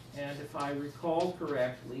 and if I recall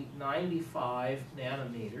correctly, 95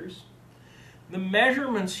 nanometers. The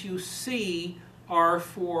measurements you see are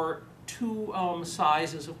for two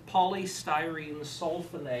sizes of polystyrene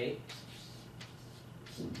sulfonate.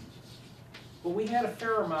 But we had a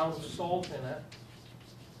fair amount of salt in it.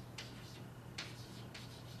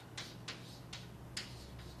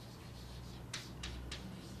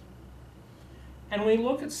 And we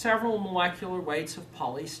look at several molecular weights of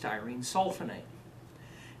polystyrene sulfonate.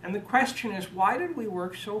 And the question is, why did we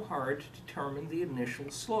work so hard to determine the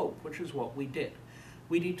initial slope, which is what we did?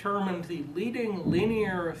 we determined the leading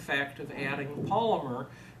linear effect of adding polymer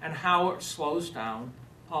and how it slows down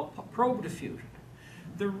probe diffusion.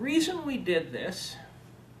 The reason we did this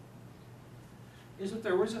is that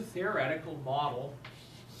there was a theoretical model.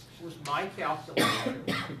 It was my calculation.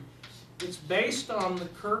 It's based on the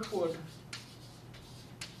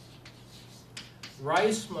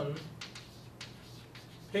Kirkwood-Reisman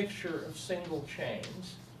picture of single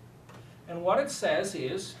chains. And what it says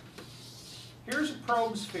is, here's a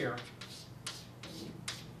probe sphere.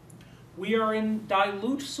 We are in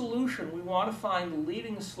dilute solution. We want to find the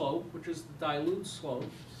leading slope, which is the dilute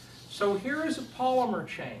slope. So here is a polymer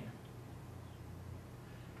chain.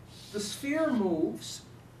 The sphere moves,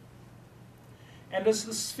 and as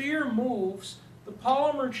the sphere moves, the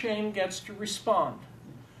polymer chain gets to respond.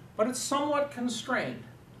 But it's somewhat constrained.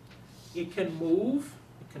 It can move,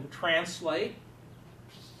 it can translate,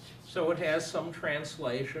 so it has some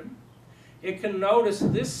translation. It can notice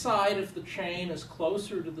this side of the chain is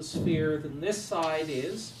closer to the sphere than this side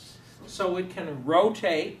is, so it can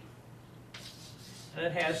rotate, and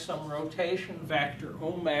it has some rotation vector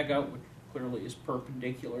omega, which clearly is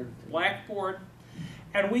perpendicular to the blackboard.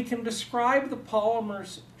 And we can describe the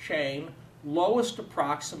polymer's chain, lowest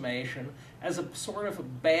approximation, as a sort of a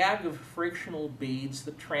bag of frictional beads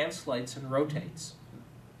that translates and rotates.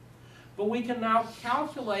 But we can now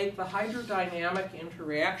calculate the hydrodynamic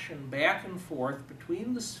interaction back and forth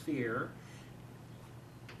between the sphere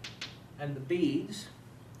and the beads,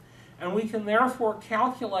 and we can therefore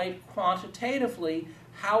calculate quantitatively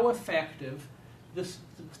how effective the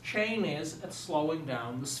chain is at slowing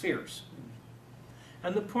down the spheres.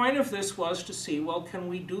 And the point of this was to see, well, can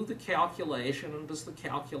we do the calculation, and does the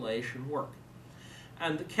calculation work?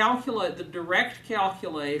 And the direct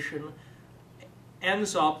calculation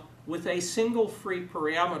ends up with a single free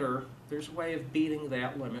parameter. There's a way of beating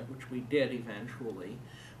that limit, which we did eventually.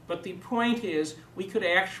 But the point is, we could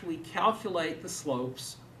actually calculate the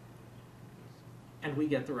slopes, and we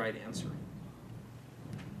get the right answer.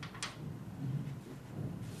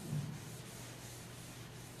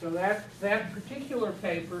 So that particular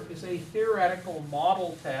paper is a theoretical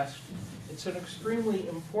model test. It's an extremely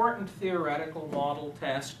important theoretical model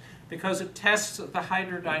test because it tests the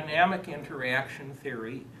hydrodynamic interaction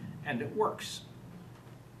theory, and it works.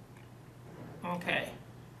 Okay.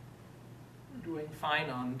 We're doing fine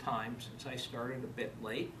on time since I started a bit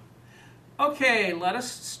late. Okay, let us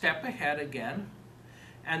step ahead again.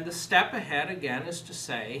 And the step ahead again is to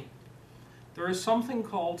say there is something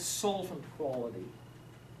called solvent quality.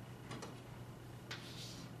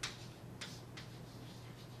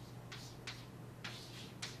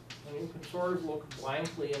 And you can sort of look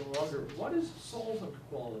blankly and wonder, what is solvent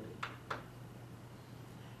quality?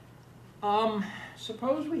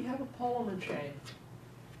 Suppose we have a polymer chain.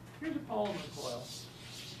 Here's a polymer coil.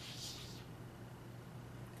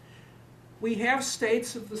 We have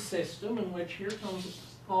states of the system in which here comes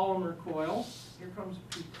a polymer coil, here comes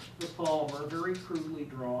the polymer, very crudely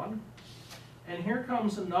drawn, and here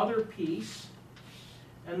comes another piece,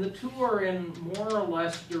 and the two are in more or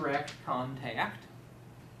less direct contact.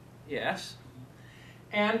 Yes.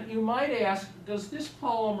 And you might ask, does this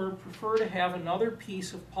polymer prefer to have another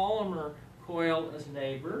piece of polymer coil as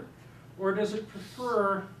neighbor, or does it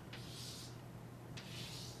prefer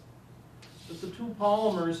that the two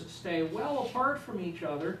polymers stay well apart from each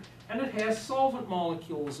other and it has solvent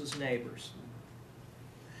molecules as neighbors?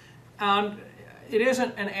 And it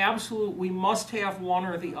isn't an absolute, we must have one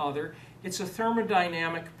or the other. It's a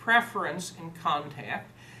thermodynamic preference in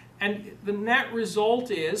contact. And the net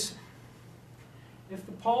result is, if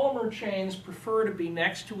the polymer chains prefer to be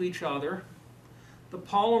next to each other, the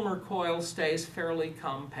polymer coil stays fairly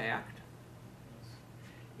compact.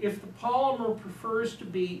 If the polymer prefers to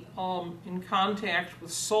be in contact with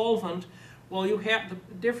solvent, well, you have the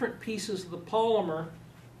different pieces of the polymer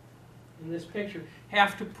in this picture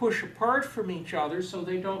have to push apart from each other so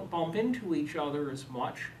they don't bump into each other as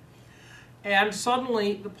much. And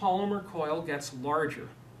suddenly the polymer coil gets larger.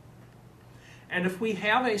 And if we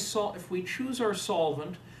have if we choose our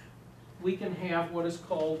solvent, we can have what is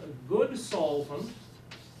called a good solvent,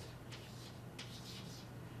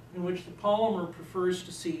 in which the polymer prefers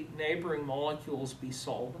to see neighboring molecules be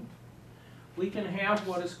solvent. We can have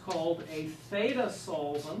what is called a theta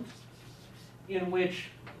solvent, in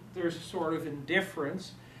which there's sort of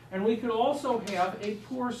indifference. And we could also have a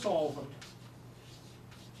poor solvent.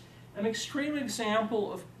 An extreme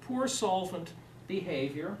example of poor solvent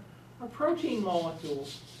behavior are protein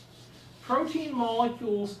molecules. Protein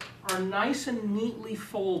molecules are nice and neatly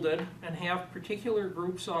folded and have particular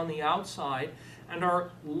groups on the outside and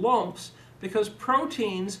are lumps because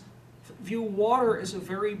proteins view water as a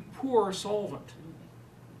very poor solvent.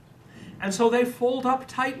 And so they fold up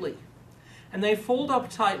tightly. And they fold up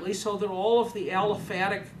tightly so that all of the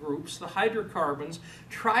aliphatic groups, the hydrocarbons,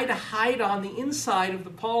 try to hide on the inside of the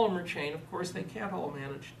polymer chain. Of course, they can't all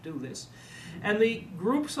manage to do this. And the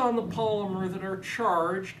groups on the polymer that are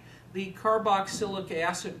charged, the carboxylic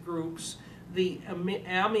acid groups, the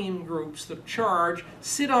amine groups that charge,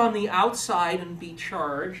 sit on the outside and be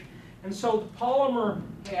charged. And so the polymer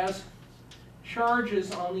has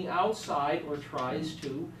charges on the outside, or tries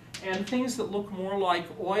to, and things that look more like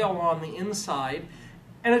oil on the inside,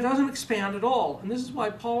 and it doesn't expand at all. And this is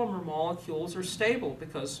why polymer molecules are stable,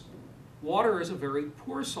 because water is a very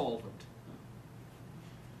poor solvent.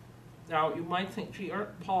 Now, you might think, gee,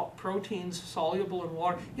 aren't proteins soluble in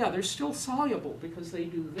water? Yeah, they're still soluble because they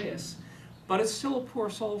do this, but it's still a poor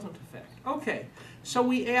solvent effect. Okay, so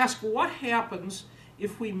we ask, what happens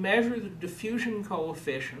if we measure the diffusion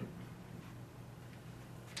coefficient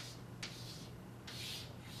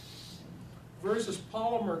versus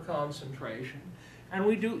polymer concentration, and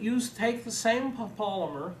we take the same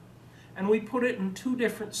polymer and we put it in two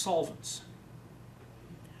different solvents?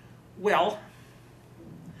 Well,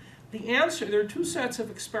 the answer, there are two sets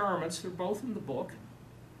of experiments, they're both in the book,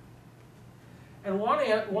 and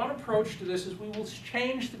one approach to this is we will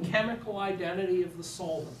change the chemical identity of the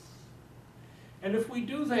solvent. And if we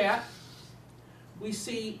do that, we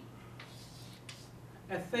see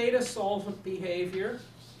a theta solvent behavior,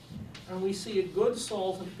 and we see a good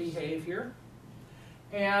solvent behavior,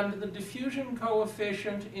 and the diffusion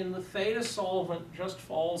coefficient in the theta solvent just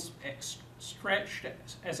falls stretched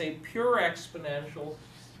as a pure exponential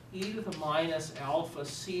e to the minus alpha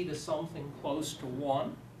c to something close to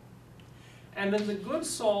 1. And in the good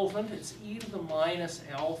solvent, it's e to the minus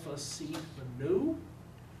alpha c to the nu.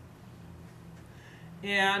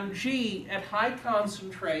 And G, at high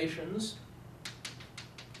concentrations,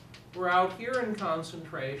 we're out here in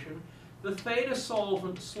concentration, the theta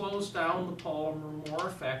solvent slows down the polymer more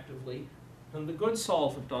effectively than the good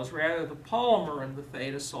solvent does. Rather, the polymer in the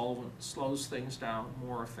theta solvent slows things down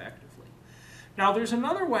more effectively. Now, there's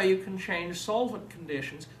another way you can change solvent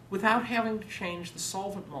conditions without having to change the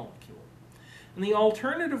solvent molecule. And the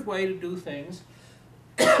alternative way to do things,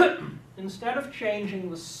 instead of changing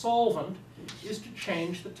the solvent, is to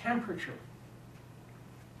change the temperature.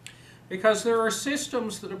 Because there are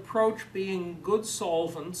systems that approach being good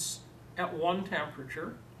solvents at one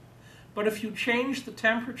temperature, but if you change the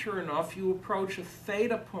temperature enough, you approach a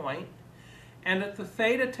theta point, and at the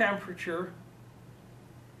theta temperature,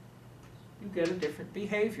 you get a different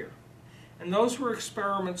behavior. And those were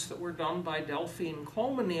experiments that were done by Delphine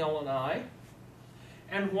Colmenil and I.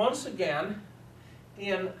 And once again,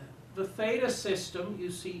 in the theta system,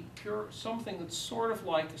 you see something that's sort of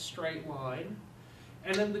like a straight line.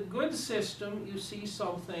 And in the good system, you see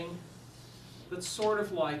something that's sort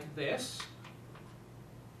of like this.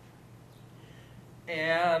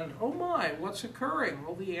 And, oh my, what's occurring?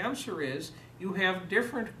 Well, the answer is you have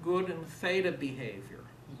different good and theta behavior.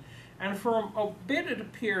 And for a bit it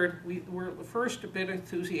appeared, we were first a bit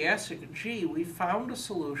enthusiastic. Gee, we found a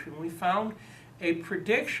solution. We found a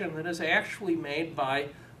prediction that is actually made by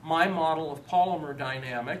my model of polymer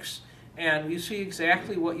dynamics. And you see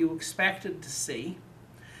exactly what you expected to see.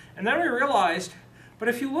 And then we realized, but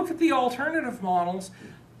if you look at the alternative models,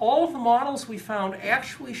 all of the models we found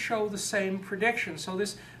actually show the same prediction. So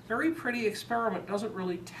this very pretty experiment doesn't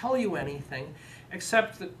really tell you anything,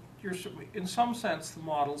 except that in some sense the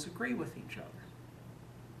models agree with each other.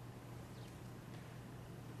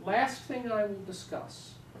 Last thing I will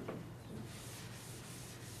discuss.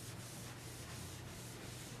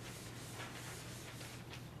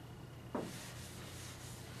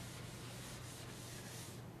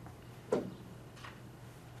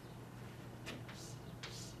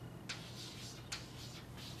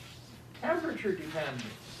 Temperature dependence.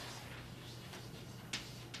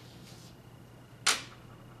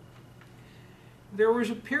 There was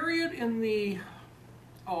a period in the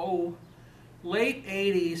late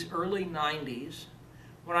 80s, early 90s,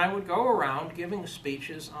 when I would go around giving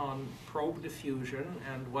speeches on probe diffusion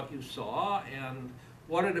and what you saw and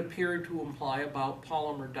what it appeared to imply about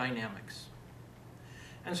polymer dynamics.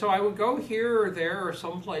 And so I would go here or there or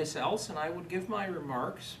someplace else and I would give my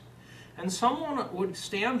remarks. And someone would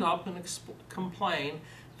stand up and complain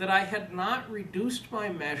that I had not reduced my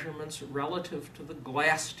measurements relative to the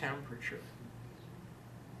glass temperature.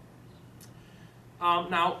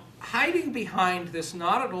 Now, hiding behind this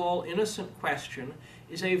not at all innocent question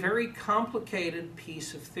is a very complicated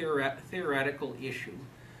piece of theoretical issue.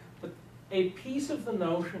 But a piece of the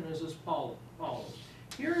notion is as follows.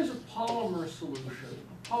 here is a polymer solution,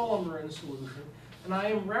 a polymer in solution, and I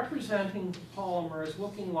am representing the polymer as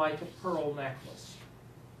looking like a pearl necklace.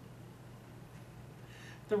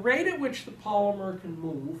 The rate at which the polymer can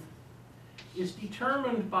move is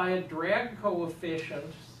determined by a drag coefficient,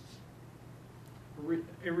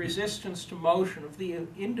 a resistance to motion of the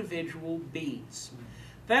individual beads.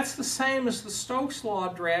 That's the same as the Stokes' law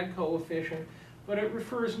drag coefficient, but it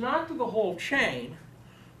refers not to the whole chain,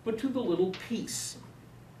 but to the little piece.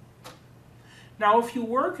 Now, if you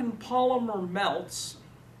work in polymer melts,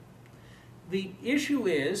 the issue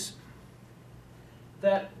is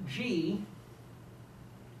that G,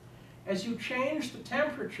 as you change the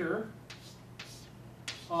temperature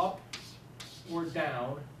up or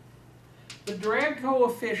down, the drag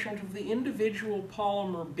coefficient of the individual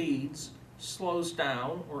polymer beads slows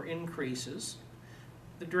down or increases.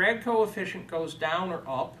 The drag coefficient goes down or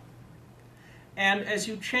up. And as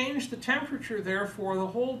you change the temperature, therefore, the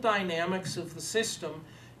whole dynamics of the system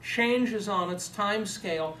changes on its time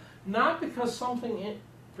scale, not because something in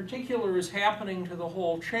particular is happening to the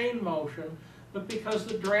whole chain motion, but because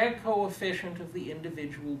the drag coefficient of the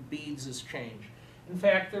individual beads is changed. In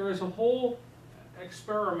fact, there is a whole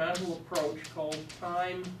experimental approach called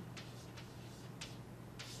time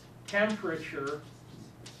temperature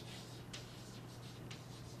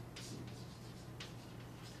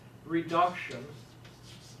reduction.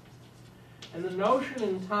 And the notion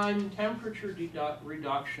in time temperature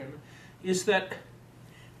reduction is that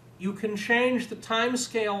you can change the time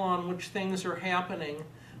scale on which things are happening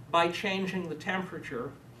by changing the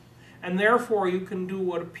temperature, and therefore you can do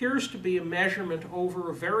what appears to be a measurement over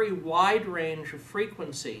a very wide range of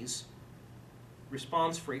frequencies,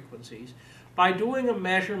 response frequencies, by doing a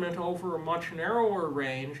measurement over a much narrower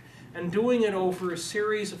range and doing it over a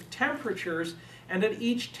series of temperatures, and at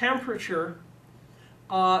each temperature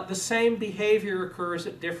the same behavior occurs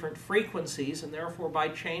at different frequencies, and therefore by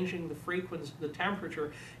changing the frequency, the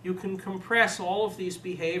temperature, you can compress all of these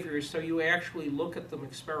behaviors so you actually look at them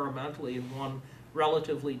experimentally in one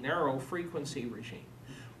relatively narrow frequency regime.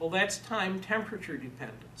 Well, that's time temperature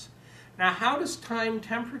dependence. Now, how does time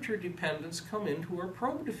temperature dependence come into our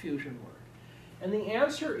probe diffusion work? And the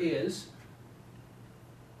answer is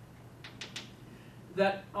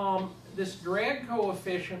that this drag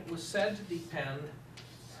coefficient was said to depend,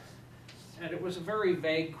 and it was a very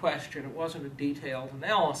vague question, it wasn't a detailed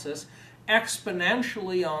analysis,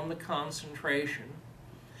 exponentially on the concentration.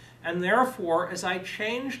 And therefore, as I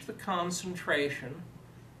changed the concentration,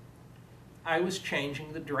 I was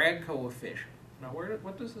changing the drag coefficient. Now,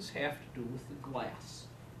 what does this have to do with the glass?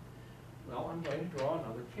 Well, I'm going to draw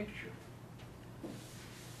another picture.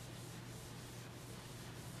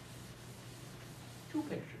 Two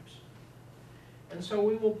pictures. And so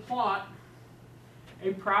we will plot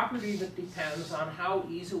a property that depends on how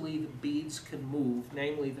easily the beads can move,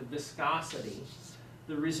 namely the viscosity,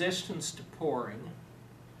 the resistance to pouring.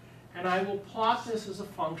 And I will plot this as a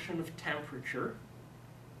function of temperature.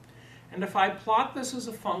 And if I plot this as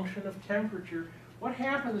a function of temperature, what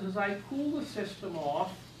happens is I cool the system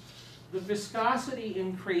off, the viscosity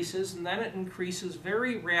increases, and then it increases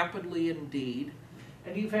very rapidly indeed,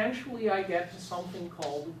 and eventually I get to something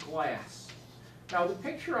called a glass. Now, the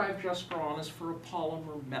picture I've just drawn is for a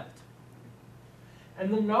polymer melt.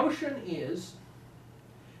 And the notion is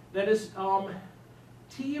that as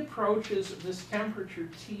T approaches this temperature,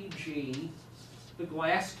 Tg, the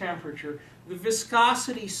glass temperature, the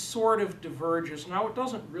viscosity sort of diverges. Now, it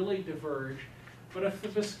doesn't really diverge, but if the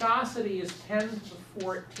viscosity is 10 to the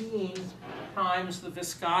 14 times the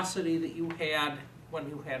viscosity that you had when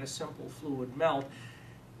you had a simple fluid melt,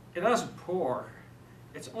 it doesn't pour.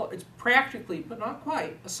 It's practically, but not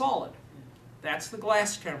quite, a solid. That's the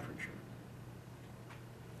glass temperature.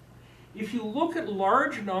 If you look at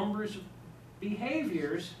large numbers of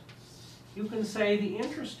behaviors, you can say the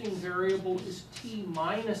interesting variable is T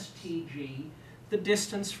minus Tg, the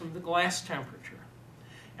distance from the glass temperature.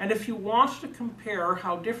 And if you want to compare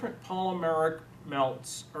how different polymeric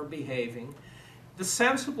melts are behaving, the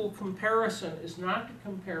sensible comparison is not to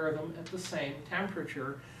compare them at the same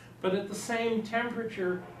temperature, but at the same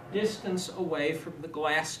temperature distance away from the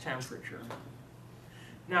glass temperature.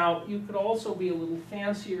 Now, you could also be a little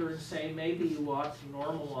fancier and say maybe you ought to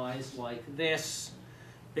normalize like this,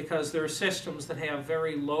 because there are systems that have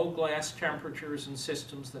very low glass temperatures and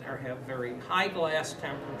systems that have very high glass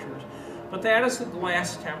temperatures. But that is the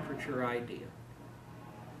glass temperature idea.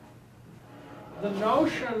 The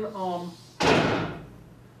notion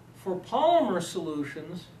for polymer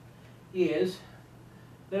solutions is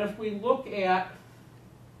that if we look at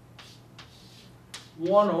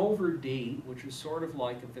 1 over d, which is sort of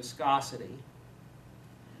like a viscosity,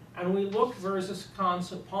 and we look versus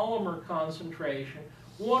polymer concentration,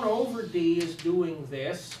 1 over d is doing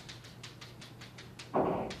this,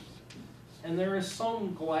 and there is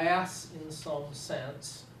some glass in some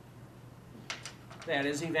sense. That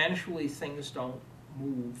is, eventually things don't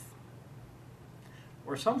move,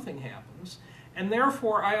 or something happens, and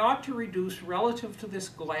therefore I ought to reduce relative to this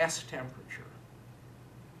glass temperature.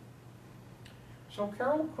 So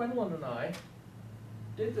Carol Quinlan and I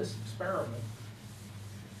did this experiment,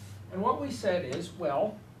 and what we said is,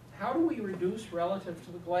 well, how do we reduce relative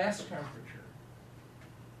to the glass temperature?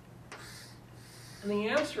 And the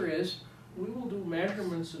answer is, we will do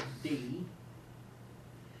measurements of D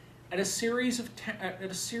at a series of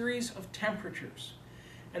temperatures.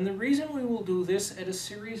 And the reason we will do this at a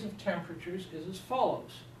series of temperatures is as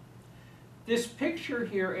follows. This picture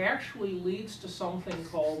here actually leads to something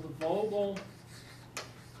called the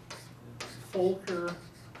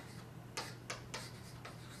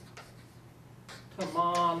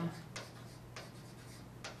Vogel-Folker-Taman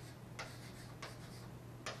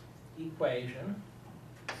equation,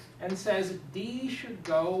 and says D should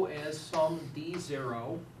go as some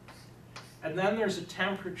D0, and then there's a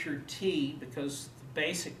temperature T, because the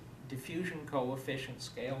basic diffusion coefficient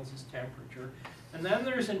scales as temperature, and then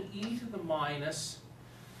there's an e to the minus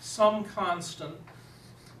some constant.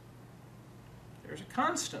 There's a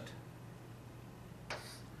constant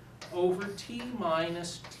over T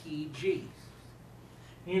minus Tg.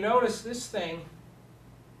 And you notice this thing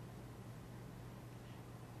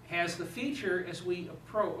has the feature as we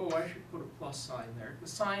approach, oh, I should put a plus sign there. The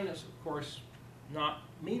sign is, of course, not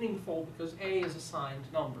meaningful because A is a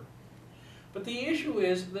signed number. But the issue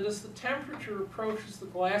is that as the temperature approaches the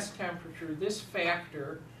glass temperature, this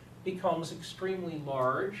factor becomes extremely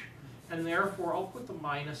large, and therefore, I'll put the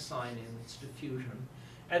minus sign in, it's diffusion.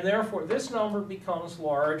 And therefore, this number becomes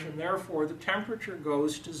large, and therefore, the temperature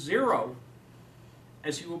goes to 0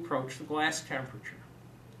 as you approach the glass temperature.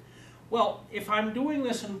 Well, if I'm doing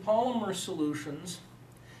this in polymer solutions,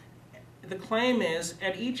 the claim is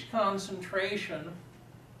at each concentration,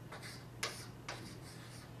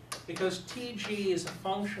 because Tg is a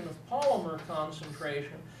function of polymer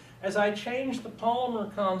concentration, as I change the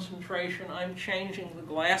polymer concentration, I'm changing the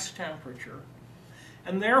glass temperature.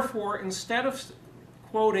 And therefore, instead of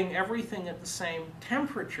quoting everything at the same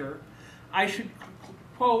temperature, I should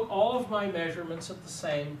quote all of my measurements at the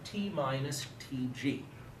same T minus Tg.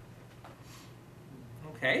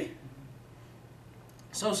 Okay?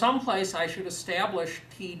 So someplace I should establish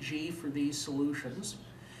Tg for these solutions.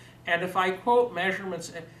 And if I quote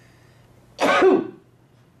measurements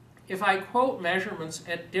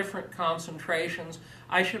at different concentrations,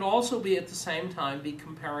 I should also be at the same time be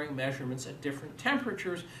comparing measurements at different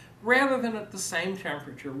temperatures rather than at the same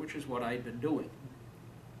temperature, which is what I'd been doing.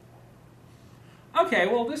 Okay,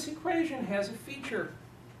 well, this equation has a feature.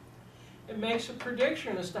 It makes a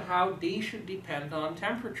prediction as to how D should depend on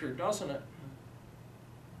temperature, doesn't it?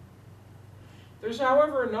 There's,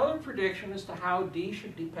 however, another prediction as to how D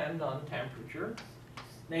should depend on temperature.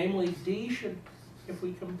 Namely, D should, if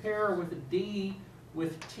we compare with a D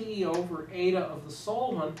with T over eta of the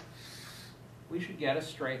solvent, we should get a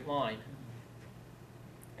straight line.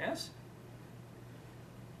 Yes?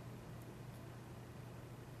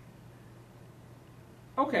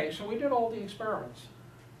 Okay, so we did all the experiments.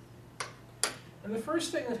 And the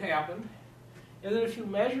first thing that happened is that if you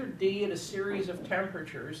measure D at a series of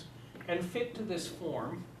temperatures and fit to this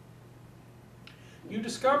form, you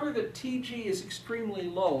discover that Tg is extremely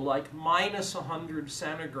low, like minus 100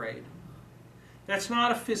 centigrade. That's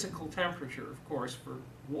not a physical temperature, of course, for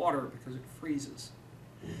water because it freezes.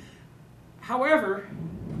 However,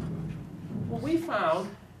 what we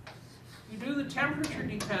found, you do the temperature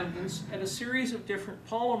dependence at a series of different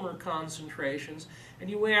polymer concentrations, and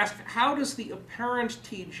you ask, how does the apparent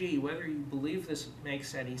Tg, whether you believe this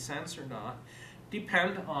makes any sense or not,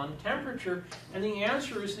 depend on temperature? And the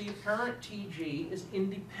answer is the apparent Tg is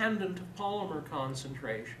independent of polymer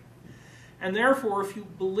concentration. And therefore, if you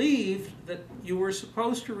believed that you were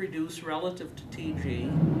supposed to reduce relative to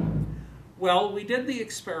Tg, well, we did the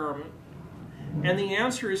experiment, and the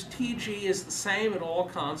answer is Tg is the same at all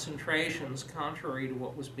concentrations, contrary to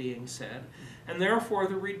what was being said. And therefore,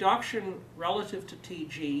 the reduction relative to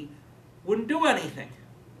Tg wouldn't do anything.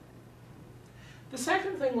 The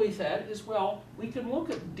second thing we said is, well, we can look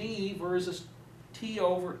at D versus T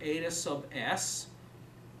over eta sub s.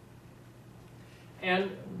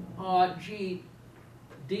 And gee,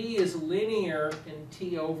 D is linear in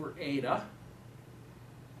T over eta.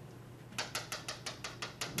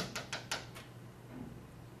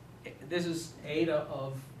 This is eta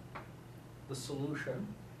of the solution.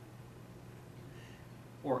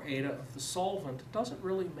 or eta of the solvent. It doesn't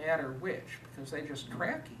really matter which, because they just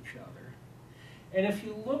track each other. And if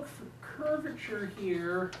you look for curvature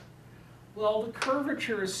here, well, the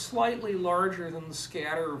curvature is slightly larger than the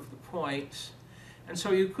scatter of the points. And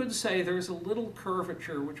so you could say there's a little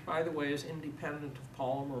curvature, which, by the way, is independent of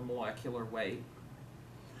polymer molecular weight.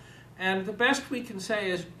 And the best we can say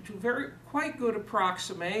is, to quite good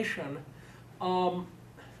approximation,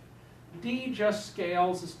 D just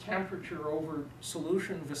scales as temperature over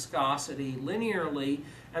solution viscosity linearly,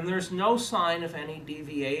 and there's no sign of any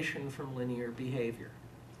deviation from linear behavior.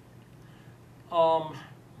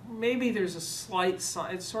 Maybe there's a slight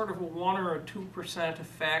sign, it's sort of a 1 or a 2%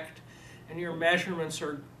 effect, and your measurements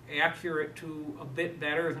are accurate to a bit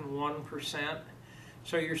better than 1%.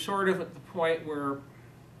 So you're sort of at the point where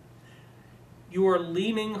you are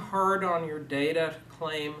leaning hard on your data to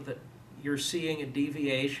claim that you're seeing a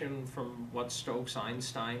deviation from what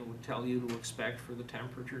Stokes-Einstein would tell you to expect for the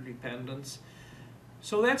temperature dependence.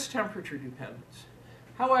 So that's temperature dependence.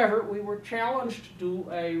 However, we were challenged to do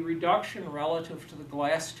a reduction relative to the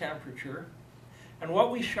glass temperature, and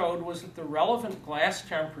what we showed was that the relevant glass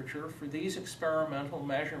temperature for these experimental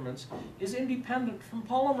measurements is independent from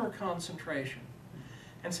polymer concentration.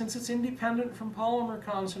 And since it's independent from polymer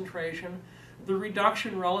concentration, the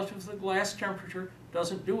reduction relative to the glass temperature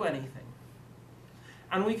doesn't do anything.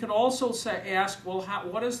 And we could also ask, well,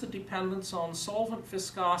 what is the dependence on solvent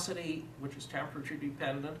viscosity, which is temperature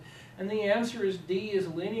dependent? And the answer is D is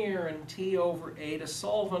linear in T over eta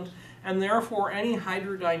solvent, and therefore any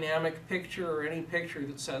hydrodynamic picture or any picture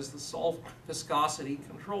that says the solvent viscosity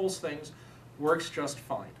controls things works just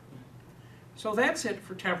fine. So that's it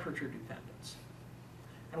for temperature dependence.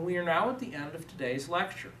 And we are now at the end of today's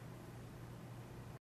lecture.